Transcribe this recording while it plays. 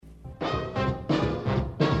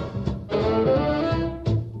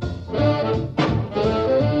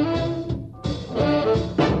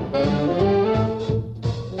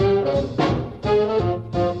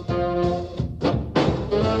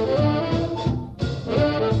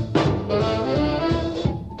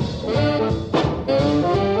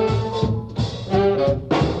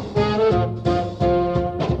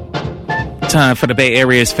Time for the Bay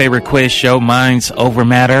Area's favorite quiz show, Minds Over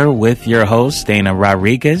Matter, with your host, Dana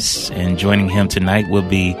Rodriguez. And joining him tonight will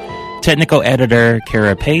be technical editor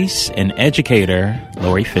Kara Pace and educator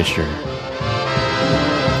Laury Fischer.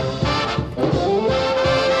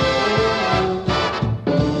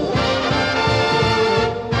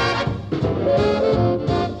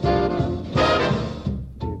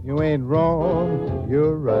 If you ain't wrong,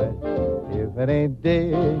 you're right. If it ain't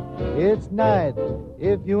day, it's night.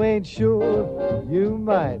 If you ain't sure, you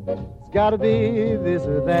might. It's gotta be this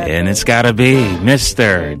or that. And it's gotta be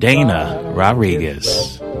Mr. Dana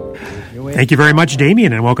Rodriguez. Thank you very much,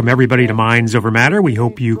 Damien, and welcome everybody to Minds Over Matter. We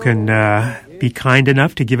hope you can be kind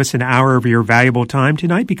enough to give us an hour of your valuable time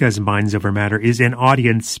tonight, because Minds Over Matter is an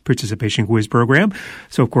audience participation quiz program.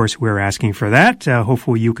 So, of course, we're asking for that.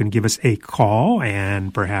 Hopefully you can give us a call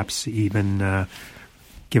and perhaps even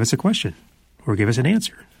give us a question or give us an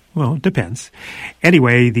answer. Well, it depends.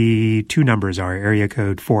 Anyway, the two numbers are area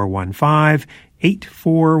code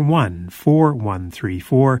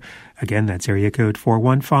 415-841-4134. Again, that's area code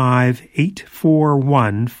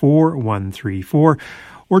 415-841-4134.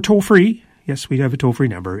 Or toll free. Yes, we have a toll free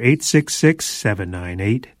number,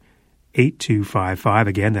 866-798-8255.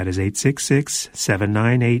 Again, that is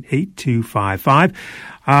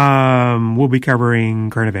 866-798-8255. We'll be covering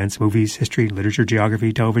current events, movies, history, literature,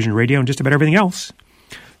 geography, television, radio, and just about everything else.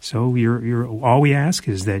 So all we ask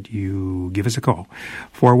is that you give us a call,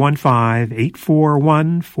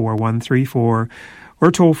 415-841-4134,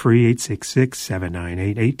 or toll free,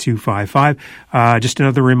 866-798-8255. Just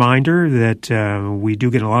another reminder that we do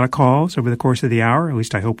get a lot of calls over the course of the hour, at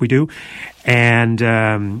least I hope we do. And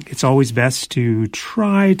it's always best to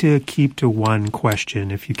try to keep to one question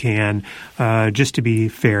if you can, just to be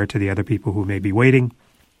fair to the other people who may be waiting.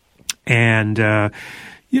 And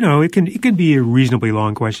it can be a reasonably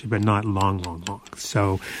long question, but not long.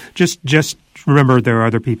 So just remember there are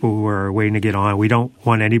other people who are waiting to get on. We don't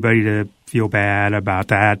want anybody to feel bad about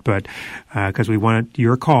that, but because we want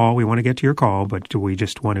your call, we want to get to your call, but we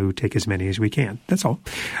just want to take as many as we can. That's all.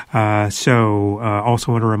 So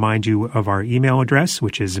also want to remind you of our email address,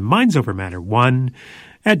 which is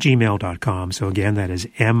mindsOvermatter1@gmail.com. So again, that is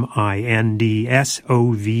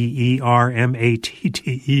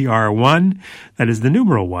MINDSOVERMATTER1. That is the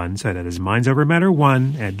numeral 1. So that is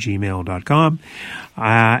mindsovermatter1@gmail.com.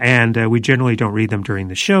 And we generally don't read them during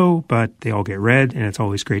the show, but they all get read, and it's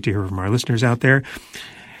always great to hear from our listeners out there.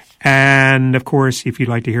 And of course, if you'd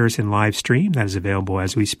like to hear us in live stream, that is available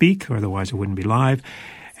as we speak, otherwise it wouldn't be live,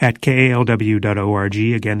 at kalw.org.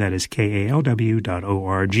 Again, that is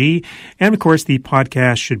kalw.org. And of course, the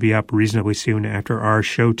podcast should be up reasonably soon after our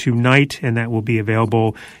show tonight, and that will be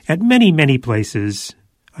available at many, many places,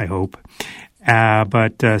 I hope.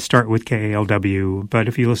 But start with KALW. But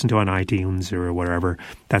if you listen to it on iTunes or whatever,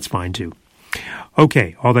 that's fine too.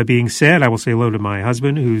 Okay, all that being said, I will say hello to my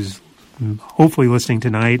husband, who's hopefully listening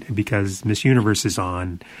tonight, because Miss Universe is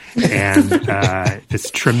on, and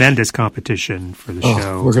it's tremendous competition for the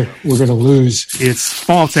show. We're going to lose. It's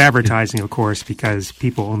false advertising, of course, because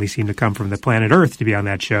people only seem to come from the planet Earth to be on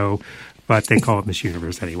that show, but they call it Miss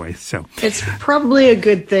Universe anyway. So it's probably a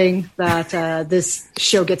good thing that this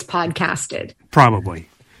show gets podcasted. Probably.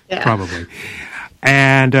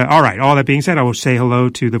 And all right, all that being said, I will say hello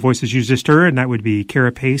to the voices you just heard, and that would be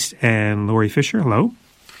Kara Pace and Laury Fischer. Hello.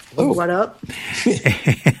 Oh, what up?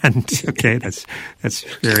 And okay, that's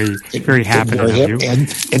very, very happening of you.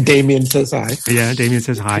 And Damien says hi. Yeah, Damien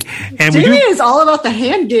says hi. And Damien is all about the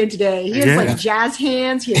hand game today. He has like jazz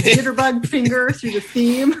hands. He has jitterbug finger through the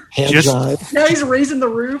theme. Now he's raising the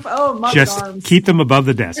roof. Oh, my arms. Keep them above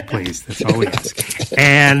the desk, please. That's all we ask.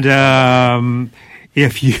 And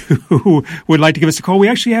if you would like to give us a call, we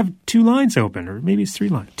actually have 2 lines open, or maybe it's 3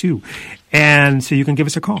 lines, 2. And so you can give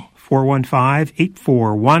us a call,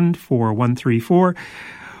 415-841-4134,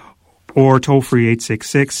 or toll free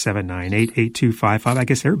 866-798-8255. I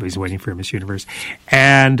guess everybody's waiting for Miss Universe.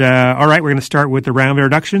 And all right, we're going to start with the round of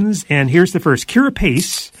introductions. And here's the first. Kara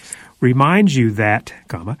Pace reminds you that,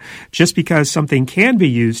 just because something can be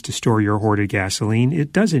used to store your hoarded gasoline,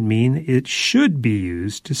 it doesn't mean it should be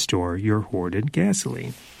used to store your hoarded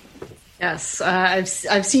gasoline. Yes,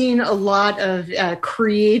 I've seen a lot of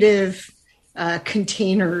creative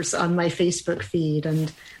containers on my Facebook feed,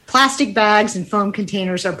 and plastic bags and foam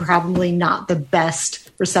containers are probably not the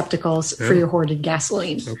best receptacles for your hoarded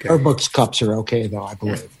gasoline. Okay. Starbucks cups are okay, though, I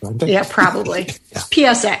believe. Aren't they? Yeah, probably.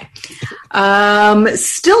 PSA.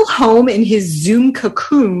 Still home in his Zoom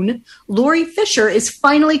cocoon, Laury Fischer is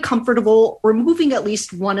finally comfortable removing at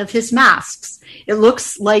least one of his masks. It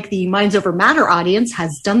looks like the Minds Over Matter audience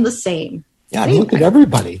has done the same. Yeah, look at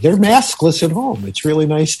everybody. They're maskless at home. It's really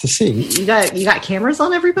nice to see. You got cameras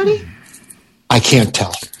on everybody? I can't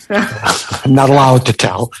tell. I'm not allowed to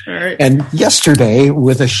tell. All right. And yesterday,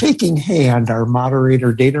 with a shaking hand, our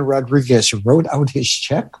moderator, Dana Rodriguez, wrote out his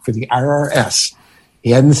check for the IRS.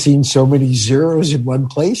 He hadn't seen so many zeros in one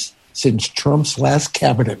place since Trump's last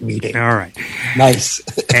cabinet meeting. All right. Nice.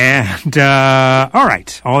 And, all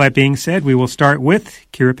right. All that being said, we will start with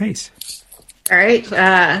Kira Pace. All right.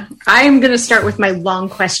 I'm going to start with my long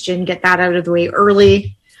question, get that out of the way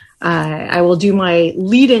early. I will do my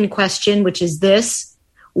lead-in question, which is this.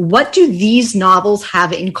 What do these novels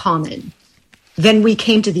have in common? Then We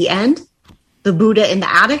Came to the End, The Buddha in the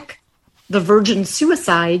Attic, The Virgin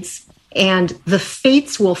Suicides, and The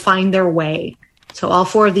Fates Will Find Their Way. So all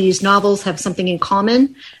 4 of these novels have something in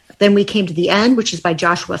common. Then We Came to the End, which is by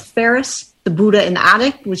Joshua Ferris, The Buddha in the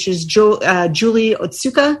Attic, which is Julie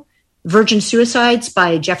Otsuka, Virgin Suicides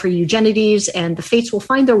by Jeffrey Eugenides, and The Fates Will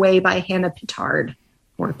Find Their Way by Hannah Pittard.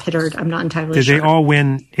 Or Pittard, I'm not entirely sure. Did they all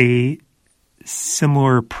win a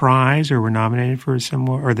similar prize, or were nominated for a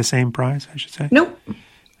similar, or the same prize, I should say? Nope.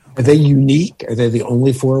 Are they unique? Are they the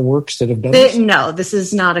only 4 works that have done this? No, this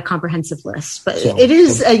is not a comprehensive list, but it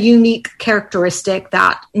is a unique characteristic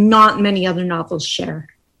that not many other novels share.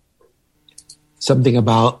 Something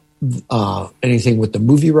about anything with the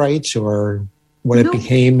movie rights or what it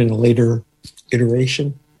became in a later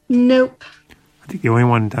iteration? Nope. I think the only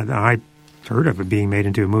one that I heard of it being made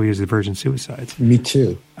into a movie is The Virgin Suicides. Me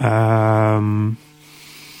too. What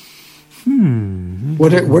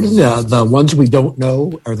are the ones we don't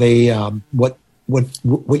know? Are they what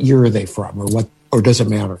year are they from, or does it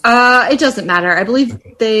matter? It doesn't matter. I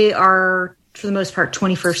believe they are, for the most part,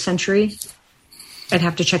 21st century. I'd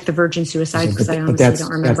have to check The Virgin Suicides because I honestly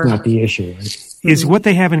don't remember. That's not the issue, right? Is what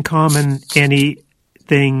they have in common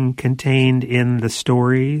anything contained in the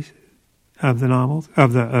stories of the novels,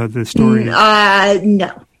 of the story?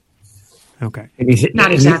 No. Okay.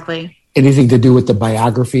 Not exactly. Anything to do with the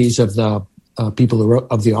biographies of the people who wrote,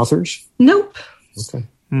 of the authors? Nope. Okay.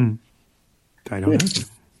 I don't know.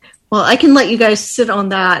 Well, I can let you guys sit on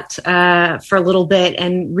that for a little bit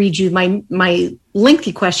and read you my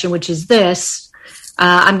lengthy question, which is this.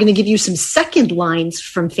 I'm going to give you some second lines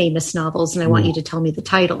from famous novels, and I want you to tell me the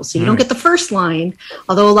title. So you don't get the first line,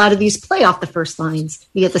 although a lot of these play off the first lines.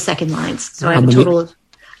 You get the second lines. So I have a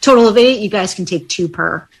total of 8. You guys can take 2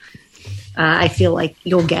 per. I feel like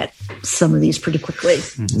you'll get some of these pretty quickly.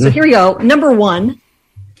 So here we go. Number 1.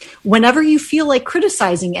 Whenever you feel like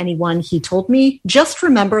criticizing anyone, he told me, just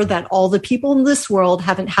remember that all the people in this world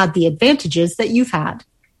haven't had the advantages that you've had.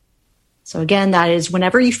 So again, that is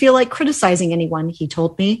whenever you feel like criticizing anyone, he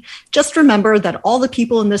told me, just remember that all the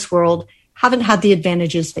people in this world haven't had the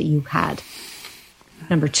advantages that you had.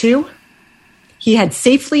 Number 2, he had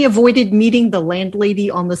safely avoided meeting the landlady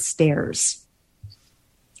on the stairs.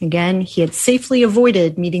 Again, he had safely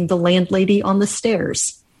avoided meeting the landlady on the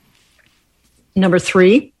stairs. Number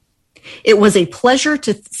 3, it was a pleasure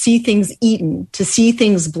to see things eaten, to see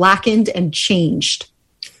things blackened and changed.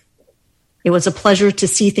 It was a pleasure to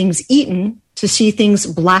see things eaten, to see things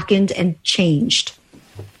blackened and changed.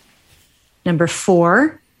 Number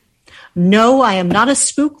 4, no, I am not a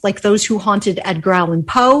spook like those who haunted Edgar Allan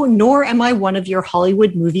Poe, nor am I one of your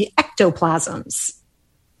Hollywood movie ectoplasms.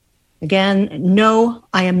 Again, no,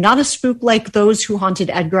 I am not a spook like those who haunted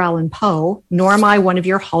Edgar Allan Poe, nor am I one of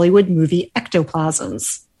your Hollywood movie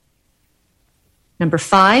ectoplasms. Number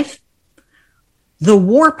 5, the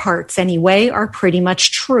war parts anyway are pretty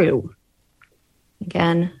much true.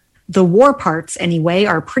 Again, the war parts anyway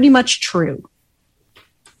are pretty much true.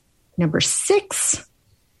 Number 6,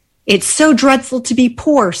 it's so dreadful to be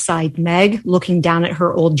poor, sighed Meg, looking down at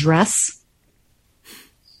her old dress.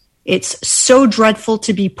 It's so dreadful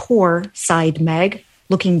to be poor, sighed Meg,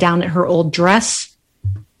 looking down at her old dress.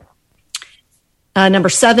 Number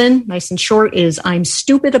 7, nice and short, is I'm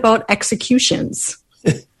stupid about executions.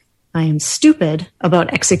 I am stupid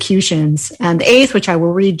about executions. And the 8th, which I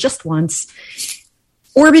will read just once,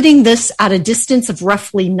 orbiting this at a distance of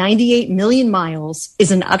roughly 98 million miles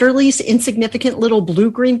is an utterly insignificant little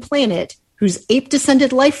blue-green planet whose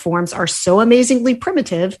ape-descended life forms are so amazingly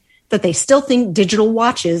primitive that they still think digital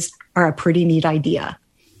watches are a pretty neat idea.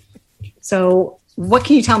 So what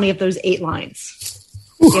can you tell me of those 8 lines?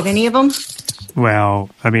 Do you have any of them? Well,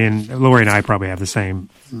 I mean, Laury and I probably have the same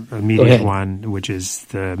immediate one, which is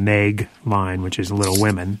the Meg line, which is Little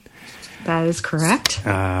Women. That is correct.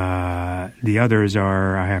 The others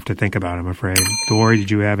are, I have to think about, I'm afraid. Laury,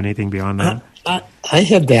 did you have anything beyond that? I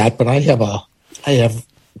have that, but I have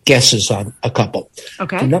guesses on a couple.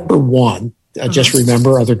 Okay. Number 1, Just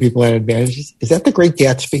remember, other people had advantages. Is that The Great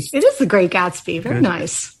Gatsby? It is The Great Gatsby. Very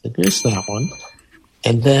nice. There's that one.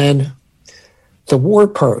 And then the war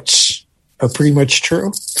parts are pretty much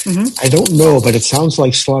true. I don't know, but it sounds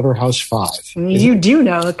like Slaughterhouse-Five. You do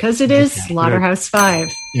know, because it is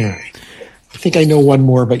Slaughterhouse-Five. Yeah. I think I know one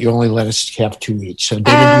more, but you only let us have two each. So,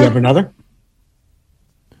 Dana, do you have another?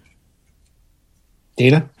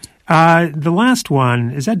 Dana? The last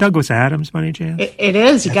one, is that Douglas Adams by any chance? It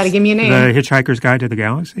is. You got to give me a name. The Hitchhiker's Guide to the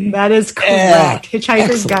Galaxy? That is correct.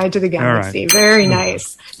 Hitchhiker's Guide to the Galaxy. Right. Very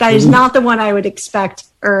nice. That is not the one I would expect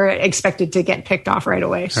or expected to get picked off right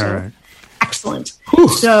away. So. All right. Excellent. Whew.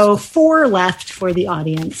 So 4 left for the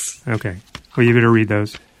audience. Okay. Well, you better read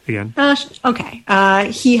those again. Okay.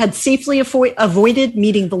 He had safely avoided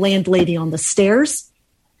meeting the landlady on the stairs.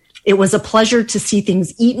 It was a pleasure to see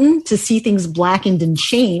things eaten, to see things blackened and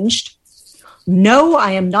changed. No,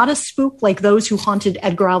 I am not a spook like those who haunted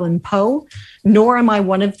Edgar Allan Poe, nor am I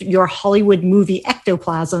one of your Hollywood movie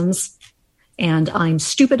ectoplasms, and I'm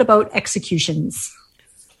stupid about executions.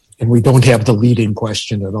 And we don't have the leading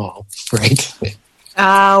question at all, right?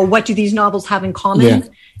 What do these novels have in common? Yeah.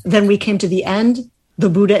 Then we came to the end, the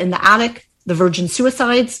Buddha in the attic, the virgin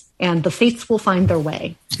suicides, and the faiths will find their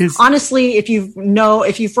way. Honestly, if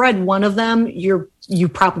you've read one of them, you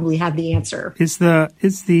probably have the answer. Is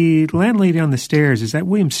the landlady on the stairs, is that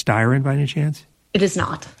William Styron by any chance? It is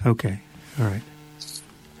not. Okay. All right.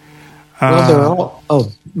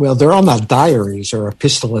 They're all not diaries or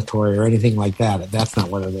epistolatory or anything like that. That's not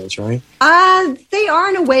what it is, right? They are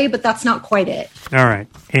in a way, but that's not quite it. All right.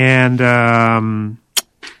 And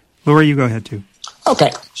Laura, you go ahead too.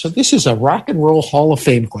 Okay. So this is a Rock and Roll Hall of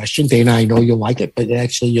Fame question. Dana, I know you'll like it, but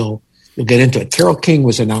actually you'll get into it. Carole King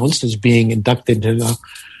was announced as being inducted into the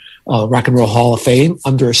Rock and Roll Hall of Fame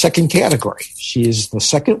under a second category. She is the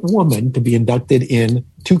second woman to be inducted in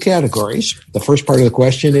 2 categories. The first part of the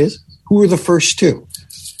question is, who are the first 2?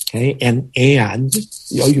 Okay, and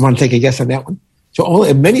you want to take a guess on that one?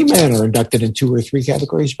 So many men are inducted in 2 or 3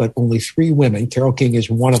 categories, but only 3 women. Carole King is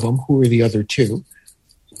one of them. Who are the other 2?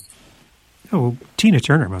 Oh, Tina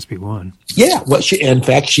Turner must be one. Yeah, well, in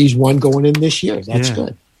fact, she's one going in this year. That's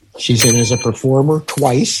good. She's in as a performer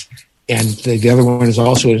twice, and the other one is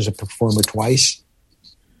also in as a performer twice.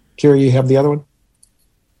 Kira, you have the other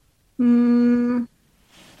one?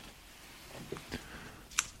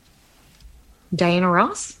 Diana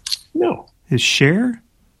Ross? No. Is Cher?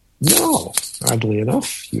 No. Oddly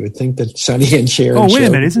enough, you would think that Sonny and Cher. Oh, wait a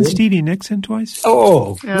minute. Isn't Stevie Nicks in twice?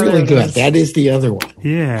 Oh, really good. That is the other one.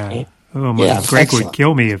 Yeah. Okay. Oh, my Greg would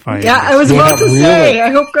kill me if I... Yeah, I was about to say. I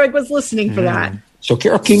hope Greg was listening for that. So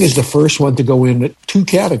Carole King is the first one to go in 2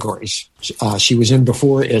 categories. She was in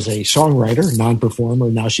before as a songwriter,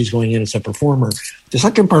 non-performer. Now she's going in as a performer. The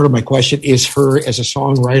second part of my question is her as a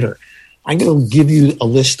songwriter. I'm going to give you a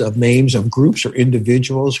list of names of groups or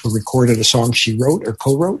individuals who recorded a song she wrote or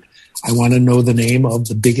co-wrote. I want to know the name of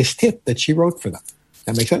the biggest hit that she wrote for them.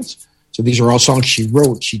 That makes sense? So these are all songs she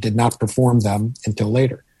wrote. She did not perform them until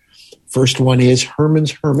later. First one is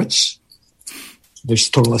Herman's Hermits. There's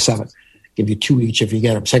a total of 7. Give you 2 each if you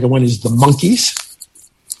get them. Second one is the Monkees.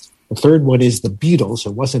 The third one is the Beatles.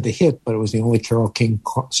 It wasn't a hit, but it was the only Carole King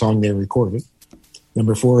song they recorded.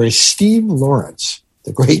 Number 4 is Steve Lawrence,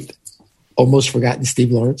 the great, almost forgotten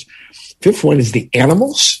Steve Lawrence. 5th one is the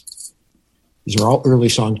Animals. These are all early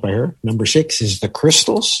songs by her. Number 6 is the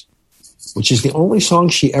Crystals, which is the only song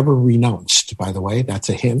she ever renounced, by the way. That's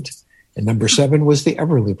a hint. And number 7 was the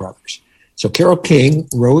Everly Brothers. So Carole King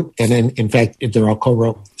wrote, and then, in fact, they're all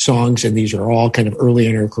co-wrote songs, and these are all kind of early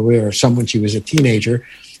in her career, some when she was a teenager.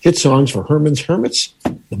 Hit songs for Herman's Hermits,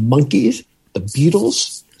 the Monkees, the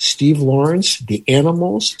Beatles, Steve Lawrence, the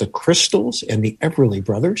Animals, the Crystals, and the Everly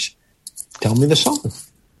Brothers. Tell me the song.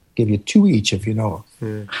 Give you 2 each if you know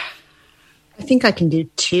it. I think I can do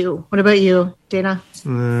 2. What about you, Dana?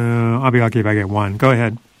 I'll be lucky if I get 1. Go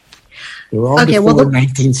ahead. They were all before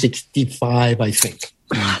 1965, I think.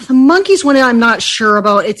 The Monkees one I'm not sure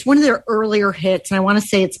about. It's one of their earlier hits, and I want to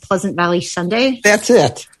say it's Pleasant Valley Sunday. That's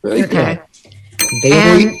it. Really okay.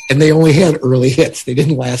 Good. They only had early hits. They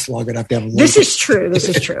didn't last long enough to have. This is true.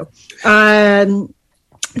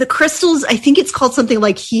 The Crystals, I think it's called something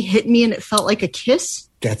like He Hit Me and It Felt Like a Kiss.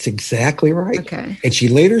 That's exactly right. Okay. And she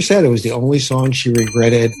later said it was the only song she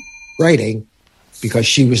regretted writing because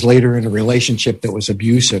she was later in a relationship that was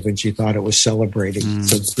abusive and she thought it was celebrating.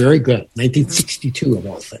 So it's very good. 1962 of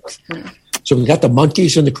all things. So we got the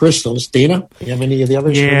Monkees and the Crystals. Dana, do you have any of the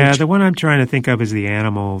others? Yeah, the one I'm trying to think of is the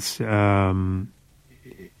Animals. Is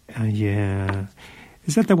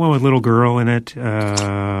that the one with Little Girl in it?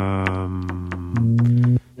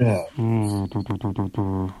 No.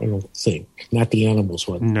 I don't think. Not the Animals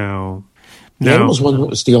one. No. The Animals one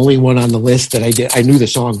was the only one on the list that I did. I knew the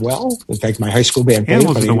song well. In fact, my high school band played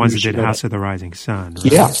Animals it. are the ones that did House of the Rising Sun, right?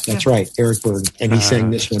 Yeah, that's right. Eric Burdon. And he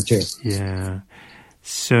sang this one, too. Yeah.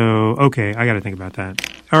 So, okay, I got to think about that.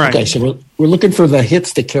 All right. Okay, so we're looking for the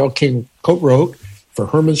hits that Carole King co-wrote for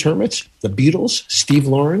Herman's Hermits, the Beatles, Steve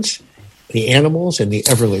Lawrence, the Animals, and the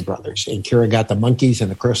Everly Brothers. And Kira got the Monkees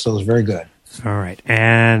and the Crystals. Very good. All right,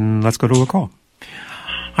 and let's go to a call.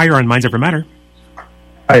 Hi, you're on Minds Over Matter.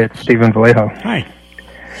 Hi, it's Stephen Vallejo. Hi.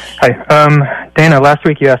 Hi. Dana, last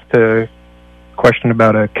week you asked a question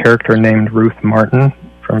about a character named Ruth Martin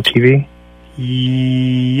from TV.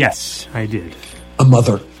 Yes, I did. A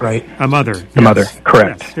mother, right? A mother. The mother,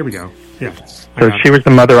 correct. Yes, there we go. Yeah. So she was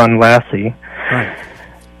the mother on Lassie. Right.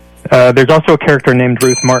 There's also a character named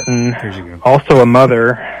Ruth Martin, also a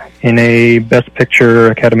mother, in a Best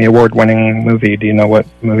Picture Academy Award-winning movie. Do you know what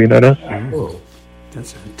movie that is? Oh,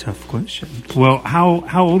 that's a tough question. Well,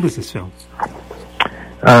 how old is this film?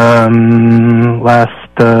 Last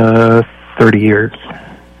 30 years.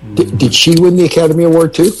 Did she win the Academy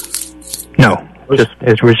Award too? No, it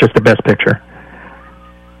was just the Best Picture.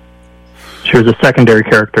 She was a secondary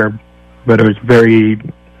character, but it was very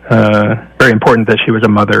important that she was a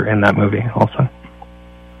mother in that movie also.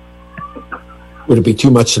 Would it be too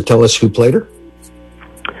much to tell us who played her?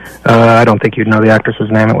 I don't think you'd know the actress's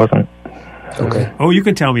name. It wasn't. Okay. Oh, you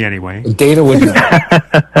can tell me anyway. Dana would know.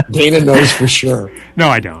 Dana knows for sure. No,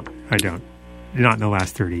 I don't. Not in the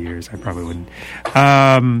last 30 years. I probably wouldn't.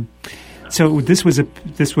 So this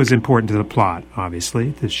was important to the plot, obviously,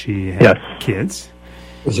 that she had kids.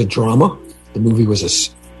 Was it drama? The movie was a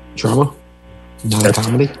drama, not a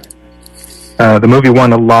comedy? The movie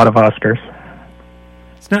won a lot of Oscars.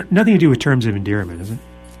 It's nothing to do with Terms of Endearment, is it?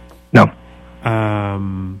 No.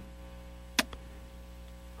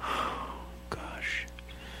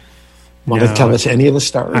 Want to tell us any of the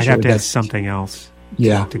stars? I'd have to have something else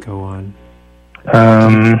to go on.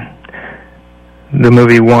 The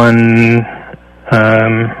movie won,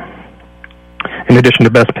 in addition to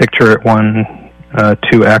Best Picture, it won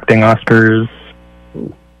 2 acting Oscars.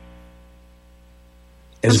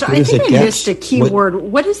 I think I missed a key word.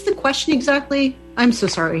 What is the question exactly? I'm so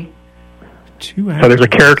sorry. So there's a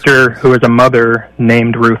character who is a mother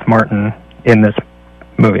named Ruth Martin in this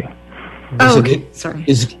movie. Oh, okay. Sorry.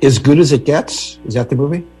 Is As Good as It Gets? Is that the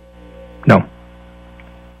movie? No.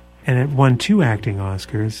 And it won 2 acting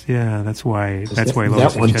Oscars. Yeah, that's why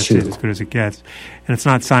Lois suggested As Good as It Gets. And it's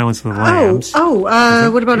not Silence of the Lambs.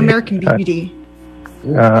 What about American Beauty?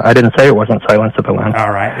 I didn't say it wasn't Silence of the Lambs.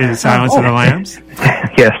 All right. Is it Silence of the Lambs?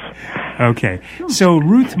 Yes. Okay. So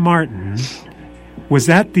Ruth Martin, was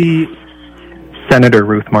that the... Senator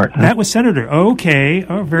Ruth Martin. That was Senator. Okay.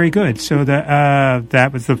 Oh, very good. So that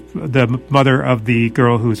was the mother of the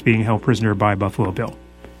girl who was being held prisoner by Buffalo Bill.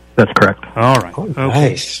 That's correct. All right. Oh, okay.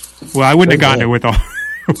 Nice. Well, I wouldn't have gotten it with a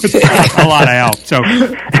lot of help. So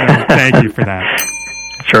thank you for that.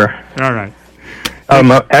 Sure. All right.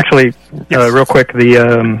 Actually, real quick,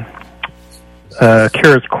 the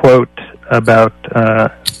Kira's quote about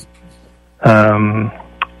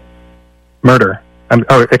murder.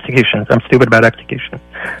 Executions. I'm stupid about execution.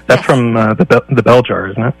 That's from the Bell Jar,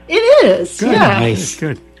 isn't it? It is. Good. Yeah. Nice.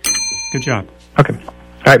 Good job. Okay.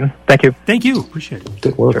 All right. Thank you. Thank you. Appreciate it.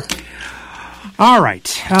 Good work. Sure. All right.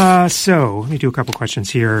 So let me do a couple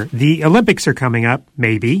questions here. The Olympics are coming up,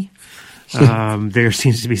 maybe. There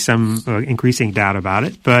seems to be some increasing doubt about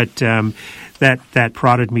it, but that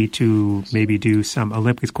prodded me to maybe do some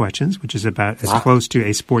Olympics questions, which is about as close to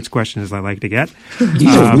a sports question as I like to get.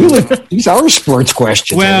 These are sports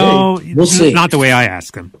questions. Well, we'll see. Not the way I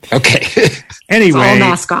ask them. Okay. Anyway, all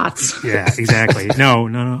mascots. Yeah, exactly. No,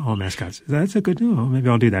 all mascots. That's a good. Maybe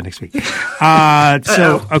I'll do that next week.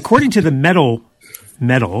 So, according to the medal,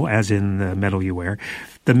 as in the medal you wear.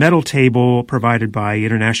 The medal table provided by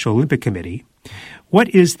International Olympic Committee. What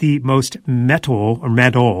is the most medal,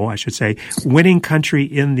 winning country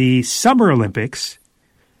in the Summer Olympics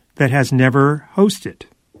that has never hosted?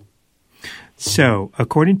 So,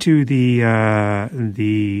 according to the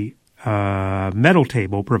medal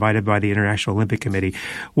table provided by the International Olympic Committee,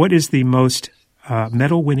 what is the most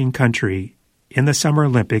medal-winning country in the Summer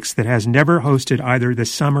Olympics that has never hosted either the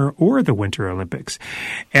Summer or the Winter Olympics?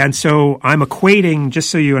 And so I'm equating, just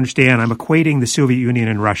so you understand, the Soviet Union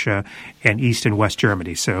and Russia and East and West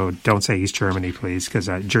Germany. So don't say East Germany, please, because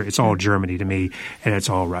it's all Germany to me, and it's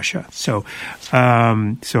all Russia. So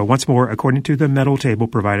once more, according to the medal table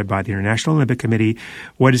provided by the International Olympic Committee,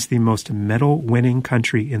 what is the most medal-winning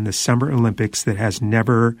country in the Summer Olympics that has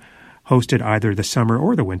never hosted either the Summer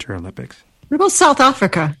or the Winter Olympics? What about South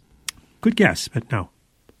Africa? Good guess, but no.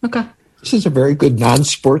 Okay. This is a very good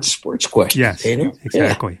non-sports question. Yes,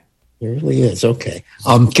 exactly. Yeah, it really is. Okay.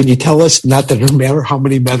 Can you tell us, not that no matter how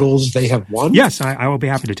many medals they have won? Yes, I will be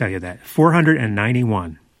happy to tell you that.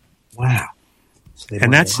 491. Wow. So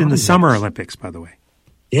and that's in the Summer Olympics, by the way.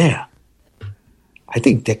 Yeah. I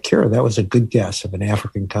think, Kara, that was a good guess of an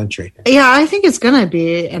African country. Yeah, I think it's going to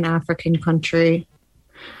be an African country.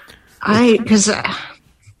 Like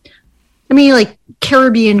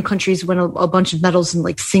Caribbean countries win a bunch of medals in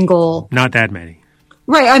like single. Not that many.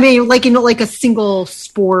 Right. I mean, like in like a single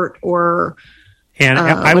sport or. And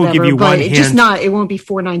I will give you one hint. Just not. It won't be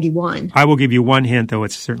 491. I will give you one hint, though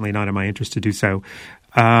it's certainly not in my interest to do so.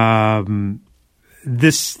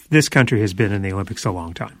 This country has been in the Olympics a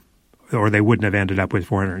long time, or they wouldn't have ended up with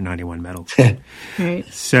 491 medals. Right.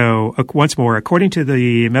 So once more, according to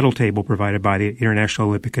the medal table provided by the International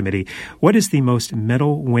Olympic Committee, what is the most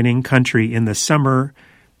medal-winning country in the Summer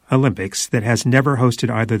Olympics that has never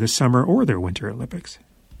hosted either the Summer or the Winter Olympics?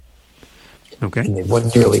 Okay. And they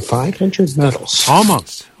won nearly 500 medals.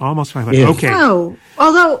 Almost 500. Yeah. Okay. Oh,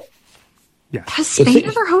 although, yeah. Has Spain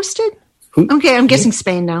ever hosted? Okay, I'm guessing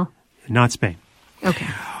Spain now. Not Spain. Okay.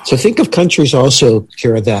 So think of countries also,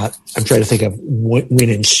 Kara, that I'm trying to think of win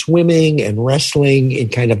in swimming and wrestling in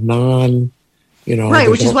kind of right,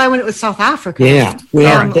 which is why I went with South Africa. Yeah.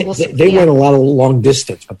 They win a lot of long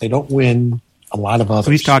distance, but they don't win a lot of others.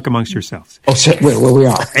 Please talk amongst yourselves. Oh, so, where we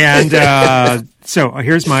are. And so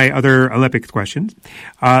here's my other Olympic questions.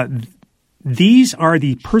 These are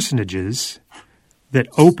the personages that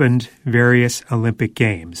opened various Olympic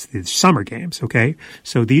Games, the Summer Games, okay?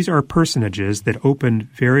 So these are personages that opened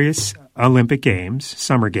various Olympic Games,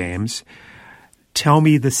 Summer Games. Tell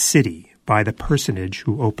me the city by the personage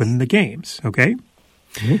who opened the games, okay?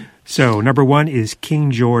 Mm-hmm. So number 1 is King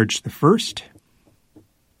George I.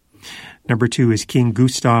 Number 2 is King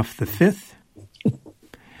Gustav V.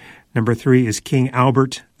 Number 3 is King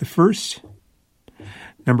Albert I.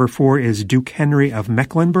 Number 4 is Duke Henry of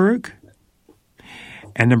Mecklenburg.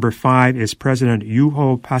 And number 5 is President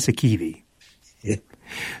Juho Paasikivi. Yeah.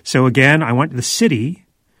 So again, I want the city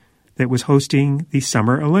that was hosting the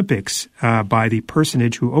Summer Olympics by the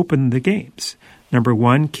personage who opened the games. Number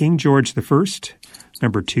 1, King George I.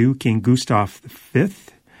 Number 2, King Gustav V.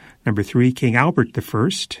 Number 3, King Albert I.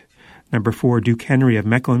 Number 4, Duke Henry of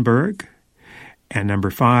Mecklenburg. And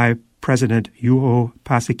number 5, President Juho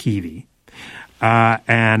Paasikivi.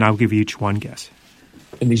 And I'll give you each one guess.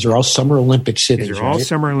 And these are all Summer Olympic cities, These are all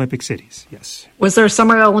Summer Olympic cities, yes. Was there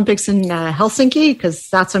Summer Olympics in Helsinki? Because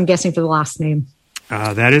that's what I'm guessing for the last name.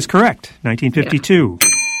 That is correct. 1952, yeah.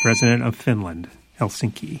 President of Finland,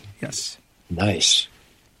 Helsinki, yes. Nice.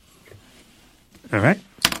 All right.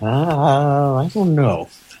 I don't know.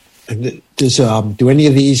 Do any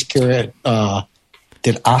of these, did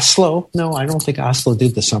Oslo? No, I don't think Oslo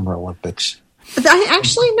did the Summer Olympics.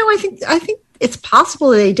 I think it's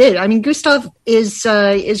possible they did. I mean, Gustav is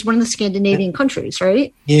one of the Scandinavian countries,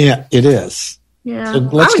 right? Yeah, it is. Yeah, so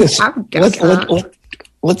let's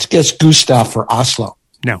guess Gustav for Oslo.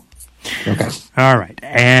 No. Okay. All right,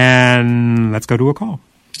 and let's go to a call.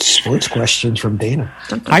 Sports questions from Dana.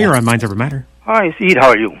 Hi, you're on Minds Over Matter. Hi, it's Ed. How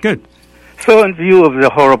are you? Good. So, in view of the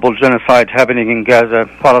horrible genocide happening in Gaza,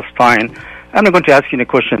 Palestine, I'm not going to ask you any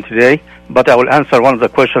question today, but I will answer one of the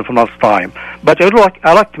questions from last time. But I'd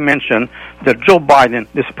like to mention that Joe Biden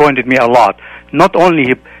disappointed me a lot. Not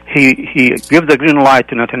only he gave the green light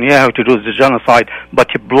to Netanyahu to do the genocide, but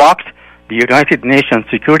he blocked the United Nations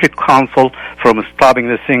Security Council from stopping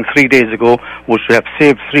this thing 3 days ago, which would have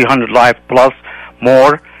saved 300 lives plus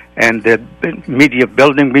more, and the media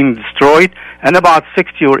building being destroyed, and about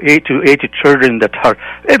 60 or 80 children that are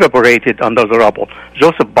evaporated under the rubble.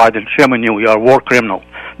 Joseph Biden, shame on you are a war criminal.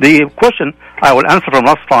 The question I will answer from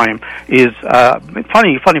last time is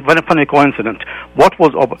funny coincidence. What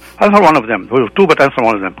was answer one of them? There were two, but answer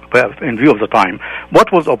one of them in view of the time.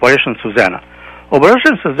 What was Operation Susanna?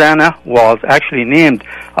 Operation Susanna was actually named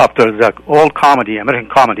after the old comedy, American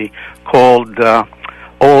comedy called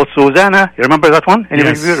Oh Susanna. You remember that one?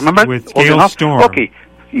 Anybody Yes, remember? with Gail Storm. Okay.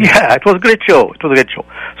 Yeah, it was a great show.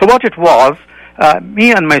 So what it was,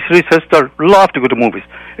 me and my three sisters loved to go to movies.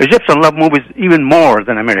 Egyptians love movies even more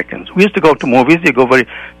than Americans. We used to go to movies. They go very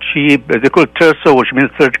cheap. They call it terzo, which means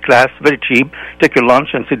third class, very cheap. Take your lunch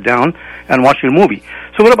and sit down and watch your movie.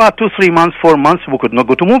 So for about 2, 3 months, 4 months, we could not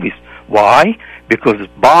go to movies. Why? Because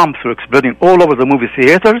bombs were exploding all over the movie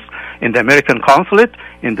theaters, in the American consulate,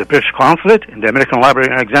 in the British consulate, in the American Library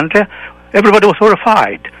in Alexandria. Everybody was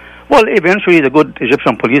horrified. Well, eventually the good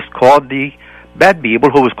Egyptian police caught the bad people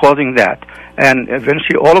who was causing that. And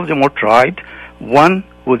eventually all of them were tried. One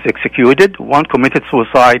was executed. One committed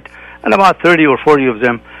suicide and about 30 or 40 of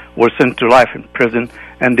them were sent to life in prison,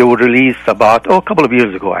 and they were released about, a couple of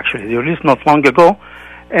years ago, actually. They were released not long ago.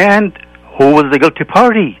 And who was the guilty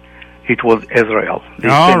party? It was Israel.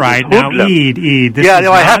 All right. Now, Eid, this is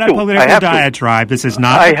not a political diatribe. This is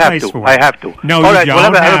not the place for it. I have to. No, you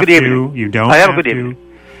don't have to. You don't have to.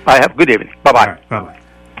 I have a good evening. Bye-bye. All right, bye-bye.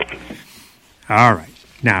 All right.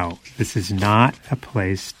 Now, this is not a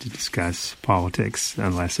place to discuss politics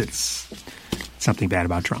unless it's something bad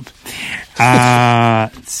about Trump.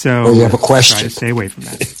 So you have a question. Try to stay away from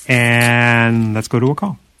that. And let's go to a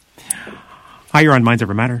call. Hi, you're on Minds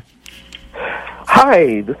Over Matter.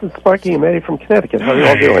 Hi, this is Sparky and Maddie from Connecticut. How are you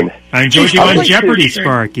all doing? I enjoyed you on Jeopardy,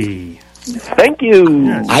 Sparky. Thank you.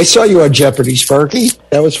 Yes. I saw you on Jeopardy, Sparky.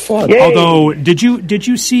 That was fun. Yay. Although, did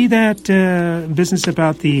you see that business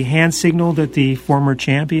about the hand signal that the former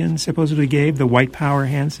champion supposedly gave, the white power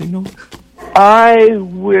hand signal? I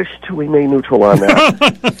wish to remain neutral on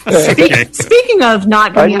that. Speaking of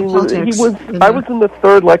not being in politics, I was in the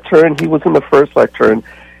third lectern. He was in the first lectern.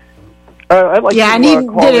 And he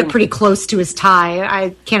did it pretty close to his tie.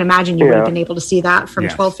 I can't imagine you would have been able to see that from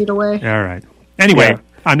 12 feet away. All right. Anyway,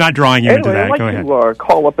 I'm not drawing you into that. I'd Go ahead. to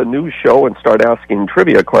call up a news show and start asking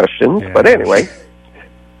trivia questions. Yeah. But anyway,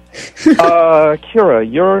 Kira,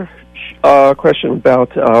 your question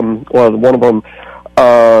about, one of them,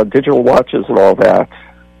 digital watches and all that.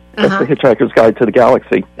 That's the Hitchhiker's Guide to the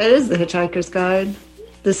Galaxy. That is the Hitchhiker's Guide.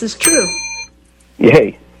 This is true.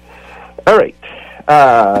 Yay. All right.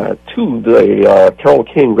 To the Carole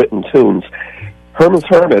King written tunes. Herman's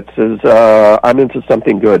Hermits is I'm Into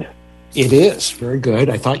Something Good. It is. Very good.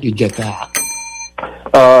 I thought you'd get that.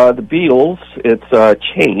 The Beatles, it's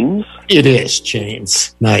Chains. It is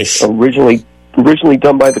Chains. Nice. Originally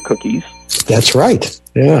done by the Cookies. That's right.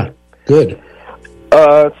 Yeah. Good.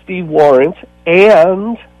 Steve Lawrence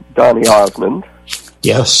and Donny Osmond.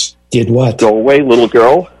 Yes. Did what? Go Away, Little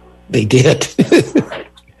Girl. They did.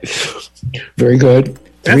 Very good.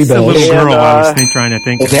 That's the little girl I was trying to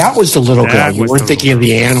think of. That was the little girl. You weren't thinking of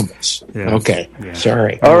the animals. Yeah. Okay. Yeah.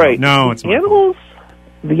 Sorry. All right. No, it's the animals.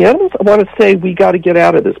 The animals, I want to say we got to get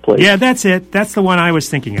out of this place. Yeah, that's it. That's the one I was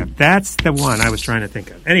thinking of. That's the one I was trying to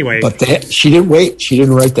think of. Anyway. But she didn't wait. She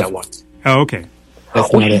didn't write that one. Oh, okay.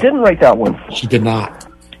 She didn't write that one. She did not.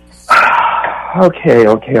 Okay.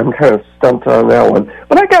 I'm kind of stumped on that one.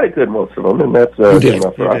 But I got it good, most of them, and that's good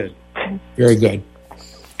enough for us. Very good.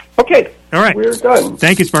 Okay. All right. We're done.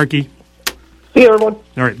 Thank you, Sparky. See you, everyone.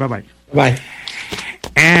 All right. Bye-bye. Bye.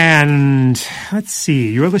 And let's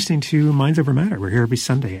see. You're listening to Minds Over Matter. We're here every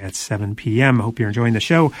Sunday at 7 p.m. Hope you're enjoying the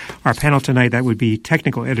show. Our panel tonight, that would be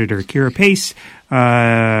technical editor Kira Pace,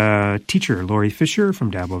 teacher Laury Fischer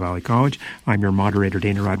from Dablo Valley College. I'm your moderator,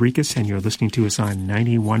 Dana Rodriguez, and you're listening to us on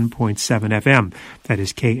 91.7 FM. That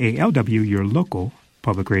is KALW, your local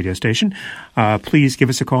public radio station. Please give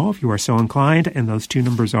us a call if you are so inclined, and those two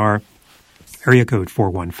numbers are area code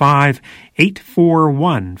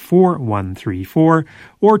 415-841-4134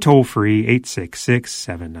 or toll free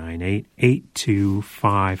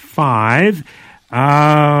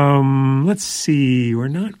 866-798-8255. Let's see. We're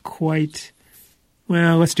not quite.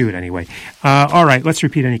 Well, let's do it anyway. All right. Let's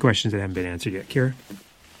repeat any questions that haven't been answered yet. Kira?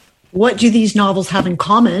 What do these novels have in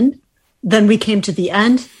common? Then We Came to the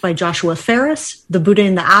End by Joshua Ferris, The Buddha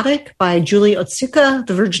in the Attic by Julie Otsuka,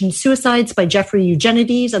 The Virgin Suicides by Jeffrey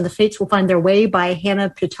Eugenides, and The Fates Will Find Their Way by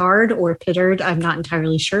Hannah Pittard, or Pittard, I'm not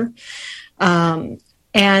entirely sure. And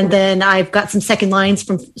then I've got some second lines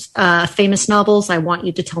from famous novels. I want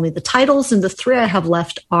you to tell me the titles, and the three I have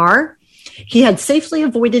left are: He had safely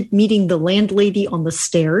avoided meeting the landlady on the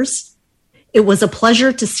stairs. It was a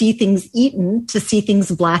pleasure to see things eaten, to see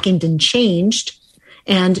things blackened and changed.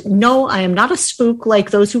 And no, I am not a spook like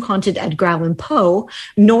those who haunted Edgar Allan Poe,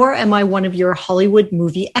 nor am I one of your Hollywood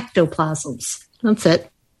movie ectoplasms. That's it.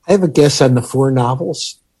 I have a guess on the four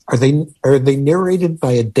novels. Are they narrated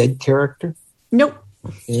by a dead character? Nope.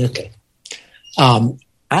 Okay. I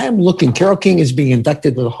am looking. Carole King is being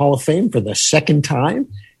inducted to the Hall of Fame for the second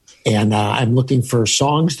time, and I'm looking for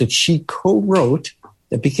songs that she co-wrote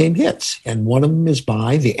that became hits. And one of them is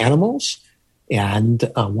by the Animals. And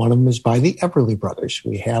one of them is by the Everly Brothers.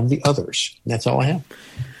 We have the others. That's all I have.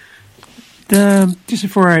 Just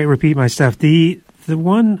before I repeat my stuff, the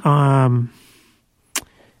one,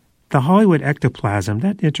 the Hollywood ectoplasm,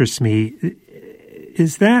 that interests me.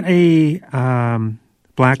 Is that a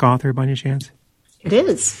black author by any chance? It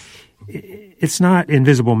is. It's not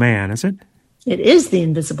Invisible Man, is it? It is The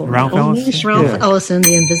Invisible Man. Ralph Ellison? Ralph Ellison,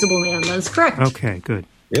 The Invisible Man. That is correct. Okay, good.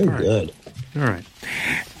 Very good. All right.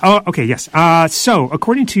 Oh, okay, yes. So,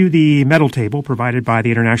 according to the medal table provided by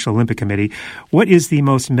the International Olympic Committee, what is the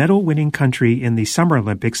most medal-winning country in the Summer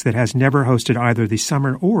Olympics that has never hosted either the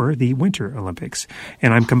Summer or the Winter Olympics?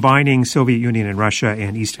 And I'm combining Soviet Union and Russia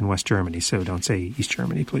and East and West Germany, so don't say East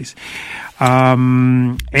Germany, please.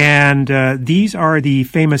 These are the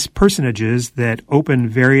famous personages that open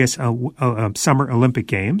various Summer Olympic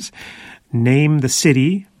Games. Name the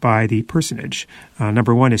city by the personage.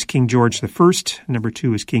 Number 1 is King George I. Number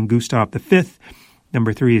 2 is King Gustav V.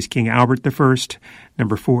 Number 3 is King Albert I.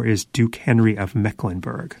 Number 4 is Duke Henry of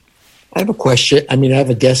Mecklenburg. I have a question. I have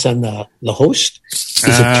a guess on the host. Is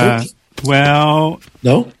it Turkey? Well,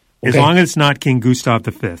 no? Okay. As long as it's not King Gustav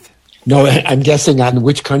V. No, I'm guessing on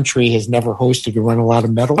which country has never hosted or won a lot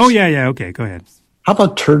of medals. Oh, yeah. Okay, go ahead. How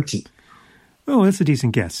about Turkey? Oh, that's a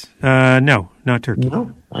decent guess. No, not Turkey.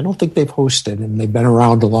 No, I don't think they've hosted, and they've been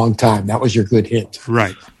around a long time. That was your good hint.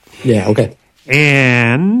 Right. Yeah, okay.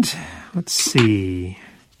 And let's see.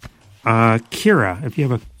 Kira, if you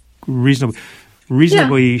have a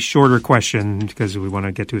reasonably shorter question, because we want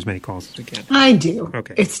to get to as many calls as we can. I do.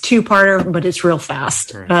 Okay. It's two-parter, but it's real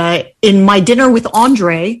fast. Right. In my dinner with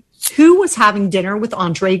Andre, who was having dinner with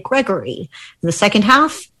Andre Gregory? In the second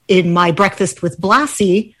half, in my breakfast with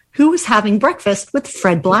Blassie, who was having breakfast with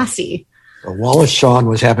Fred Blassie? Wallace Shawn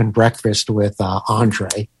was having breakfast with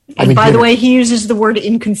Andre. And by the way, he uses the word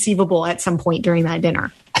inconceivable at some point during that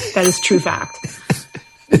dinner. That is true fact.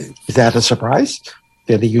 Is that a surprise?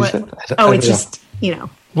 Did he use it? It's just,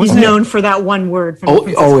 he's known for that one word from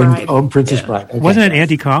Princess Bride. Princess Bride. Okay. Wasn't it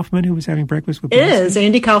Andy Kaufman who was having breakfast with Blassie? It is.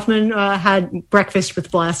 Andy Kaufman had breakfast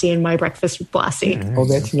with Blassie and my breakfast with Blassie. Oh,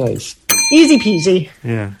 that's nice. Easy peasy.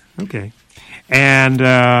 Yeah, okay. And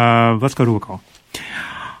let's go to a call.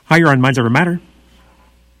 Hi, you're on Minds Over Matter.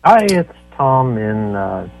 Hi, it's Tom in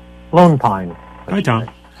Lone Pine. Hi, Tom.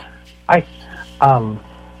 Hi.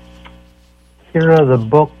 Here are the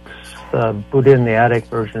books, Buddha in the Attic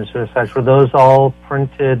version, such. Were those all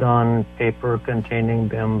printed on paper containing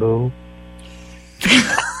bamboo?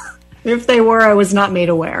 If they were, I was not made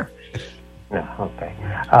aware. No, okay.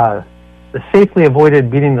 The safely avoided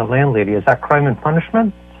beating the landlady, is that Crime and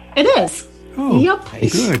Punishment? It is. Oh, yep.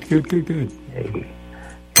 Good. Hey.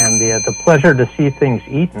 And the pleasure to see things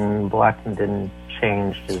eaten, blackened and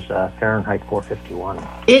changed, is Fahrenheit 451.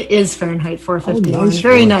 It is Fahrenheit 451. Oh, nice.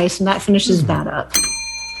 Very nice, and that finishes that up.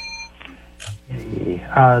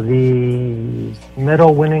 The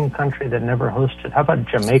medal-winning country that never hosted, how about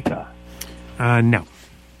Jamaica? No.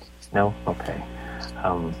 No? Okay.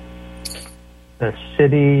 The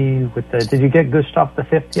city with did you get Gustav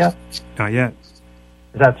V yet? Not yet.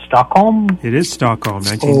 Is that Stockholm? It is Stockholm,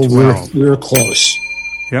 1912. We were close.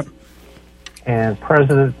 Yep. And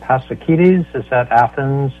President Paasikivis, is that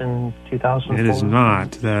Athens in 2004? It is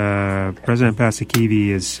not. President Paasikivi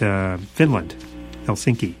is Finland,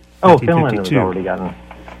 Helsinki. Oh, Finland has already gotten.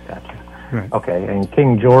 Gotcha. Right. Okay, and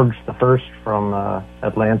King George I from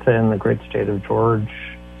Atlanta in the great state of Georgia?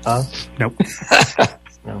 Nope.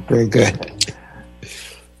 No. Very good. Okay.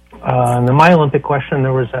 In the My Olympic question,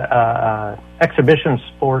 there was a exhibition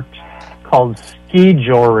sport called ski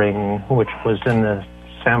joring, which was in the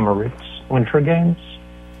St. Moritz Winter Games,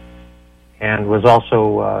 and was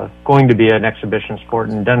also going to be an exhibition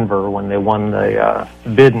sport in Denver when they won the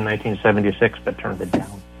bid in 1976, but turned it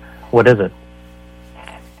down. What is it?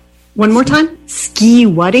 One more time? Ski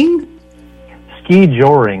whatting? Ski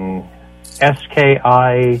joring.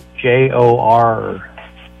 SKIJORING.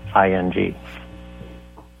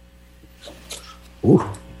 Ooh.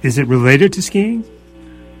 Is it related to skiing?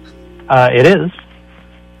 It is.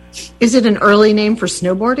 Is it an early name for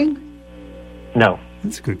snowboarding? No.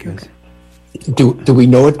 That's a good guess. Do we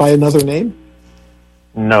know it by another name?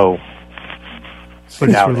 No. But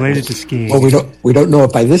it's related to skiing. Well, we don't know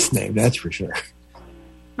it by this name, that's for sure.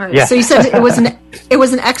 All right. Yeah. So you said it was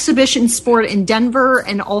an exhibition sport in Denver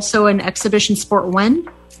and also an exhibition sport when?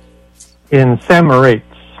 In St. Moritz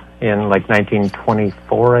in like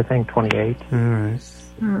 1924, I think, 28. All right.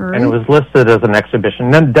 And it was listed as an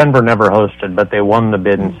exhibition. Denver never hosted, but they won the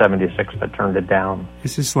bid in 76, but turned it down.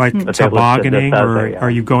 Is this like tobogganing, or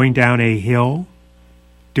are you going down a hill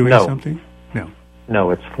doing something? No.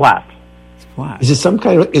 No, it's flat. It's flat. Is it some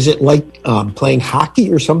kind of? Is it like playing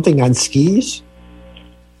hockey or something on skis?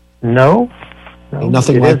 No.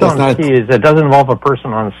 Nothing it like is that. on skis. It doesn't involve a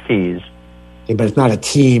person on skis. Yeah, but it's not a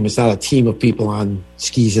team. It's not a team of people on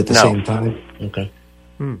skis at the same time. Okay.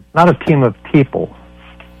 Not a team of people.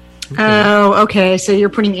 Okay. Oh, okay. So you're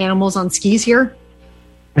putting animals on skis here?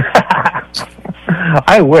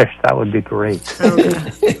 I wish. That would be great.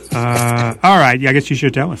 Okay. All right. Yeah, I guess you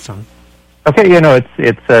should tell us, Tom. Okay,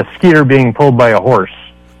 it's a Skeeter being pulled by a horse.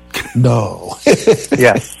 No.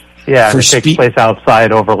 Yes. Yeah, For it takes place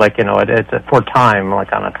outside over, it's for time,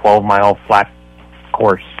 like on a 12-mile flat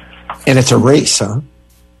course. And it's a race, huh?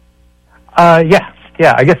 Yeah.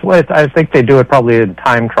 I guess I think they do it probably in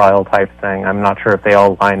time trial type thing. I'm not sure if they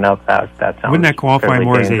all line up. That sounds. Wouldn't that qualify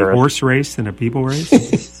more dangerous. as a horse race than a people race?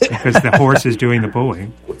 Because the horse is doing the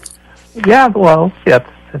pulling. Yeah, well, yes,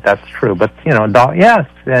 that's true. But and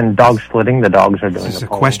dog slitting, the dogs are doing This is the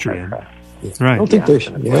pulling. equestrian. Right. I don't think there's...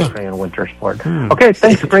 An equestrian winter sport. Okay,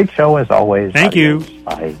 thanks. Great show as always. Thank you.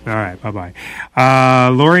 Bye. All right, bye-bye.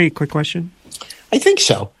 Lori, quick question. I think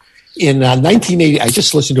so. In 1980, I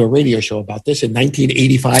just listened to a radio show about this. In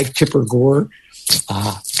 1985, Tipper Gore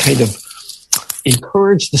kind of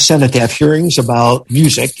encouraged the Senate to have hearings about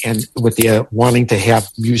music, and with the wanting to have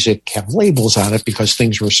music have labels on it because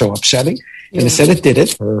things were so upsetting. And the Senate did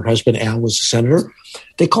it. Her husband, Al, was a senator.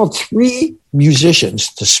 They called 3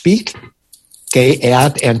 musicians to speak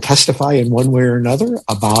at and testify in one way or another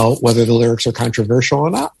about whether the lyrics are controversial or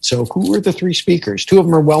not. So who were the 3 speakers? 2 of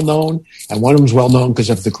them are well-known, and one of them is well-known because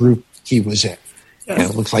of the group he was in. And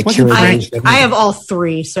it looks like I have all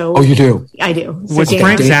 3. So oh, you do? I do. So Was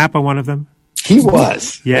Frank Zappa one of them? He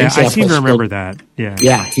was. Yeah, Frank I seem to Zappa remember spoke. that. Yeah.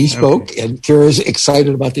 Yeah, he spoke, Okay. and Kira's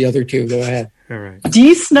excited about the other 2. Go ahead. All right.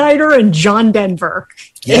 Dee Snider and John Denver.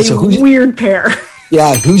 Yeah, so who's- weird pair.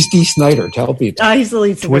 Yeah, who's Dee Snider? Tell people. He's the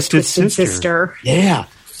lead singer of Twisted Twisted Sister. Sister. Yeah.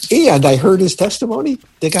 And I heard his testimony.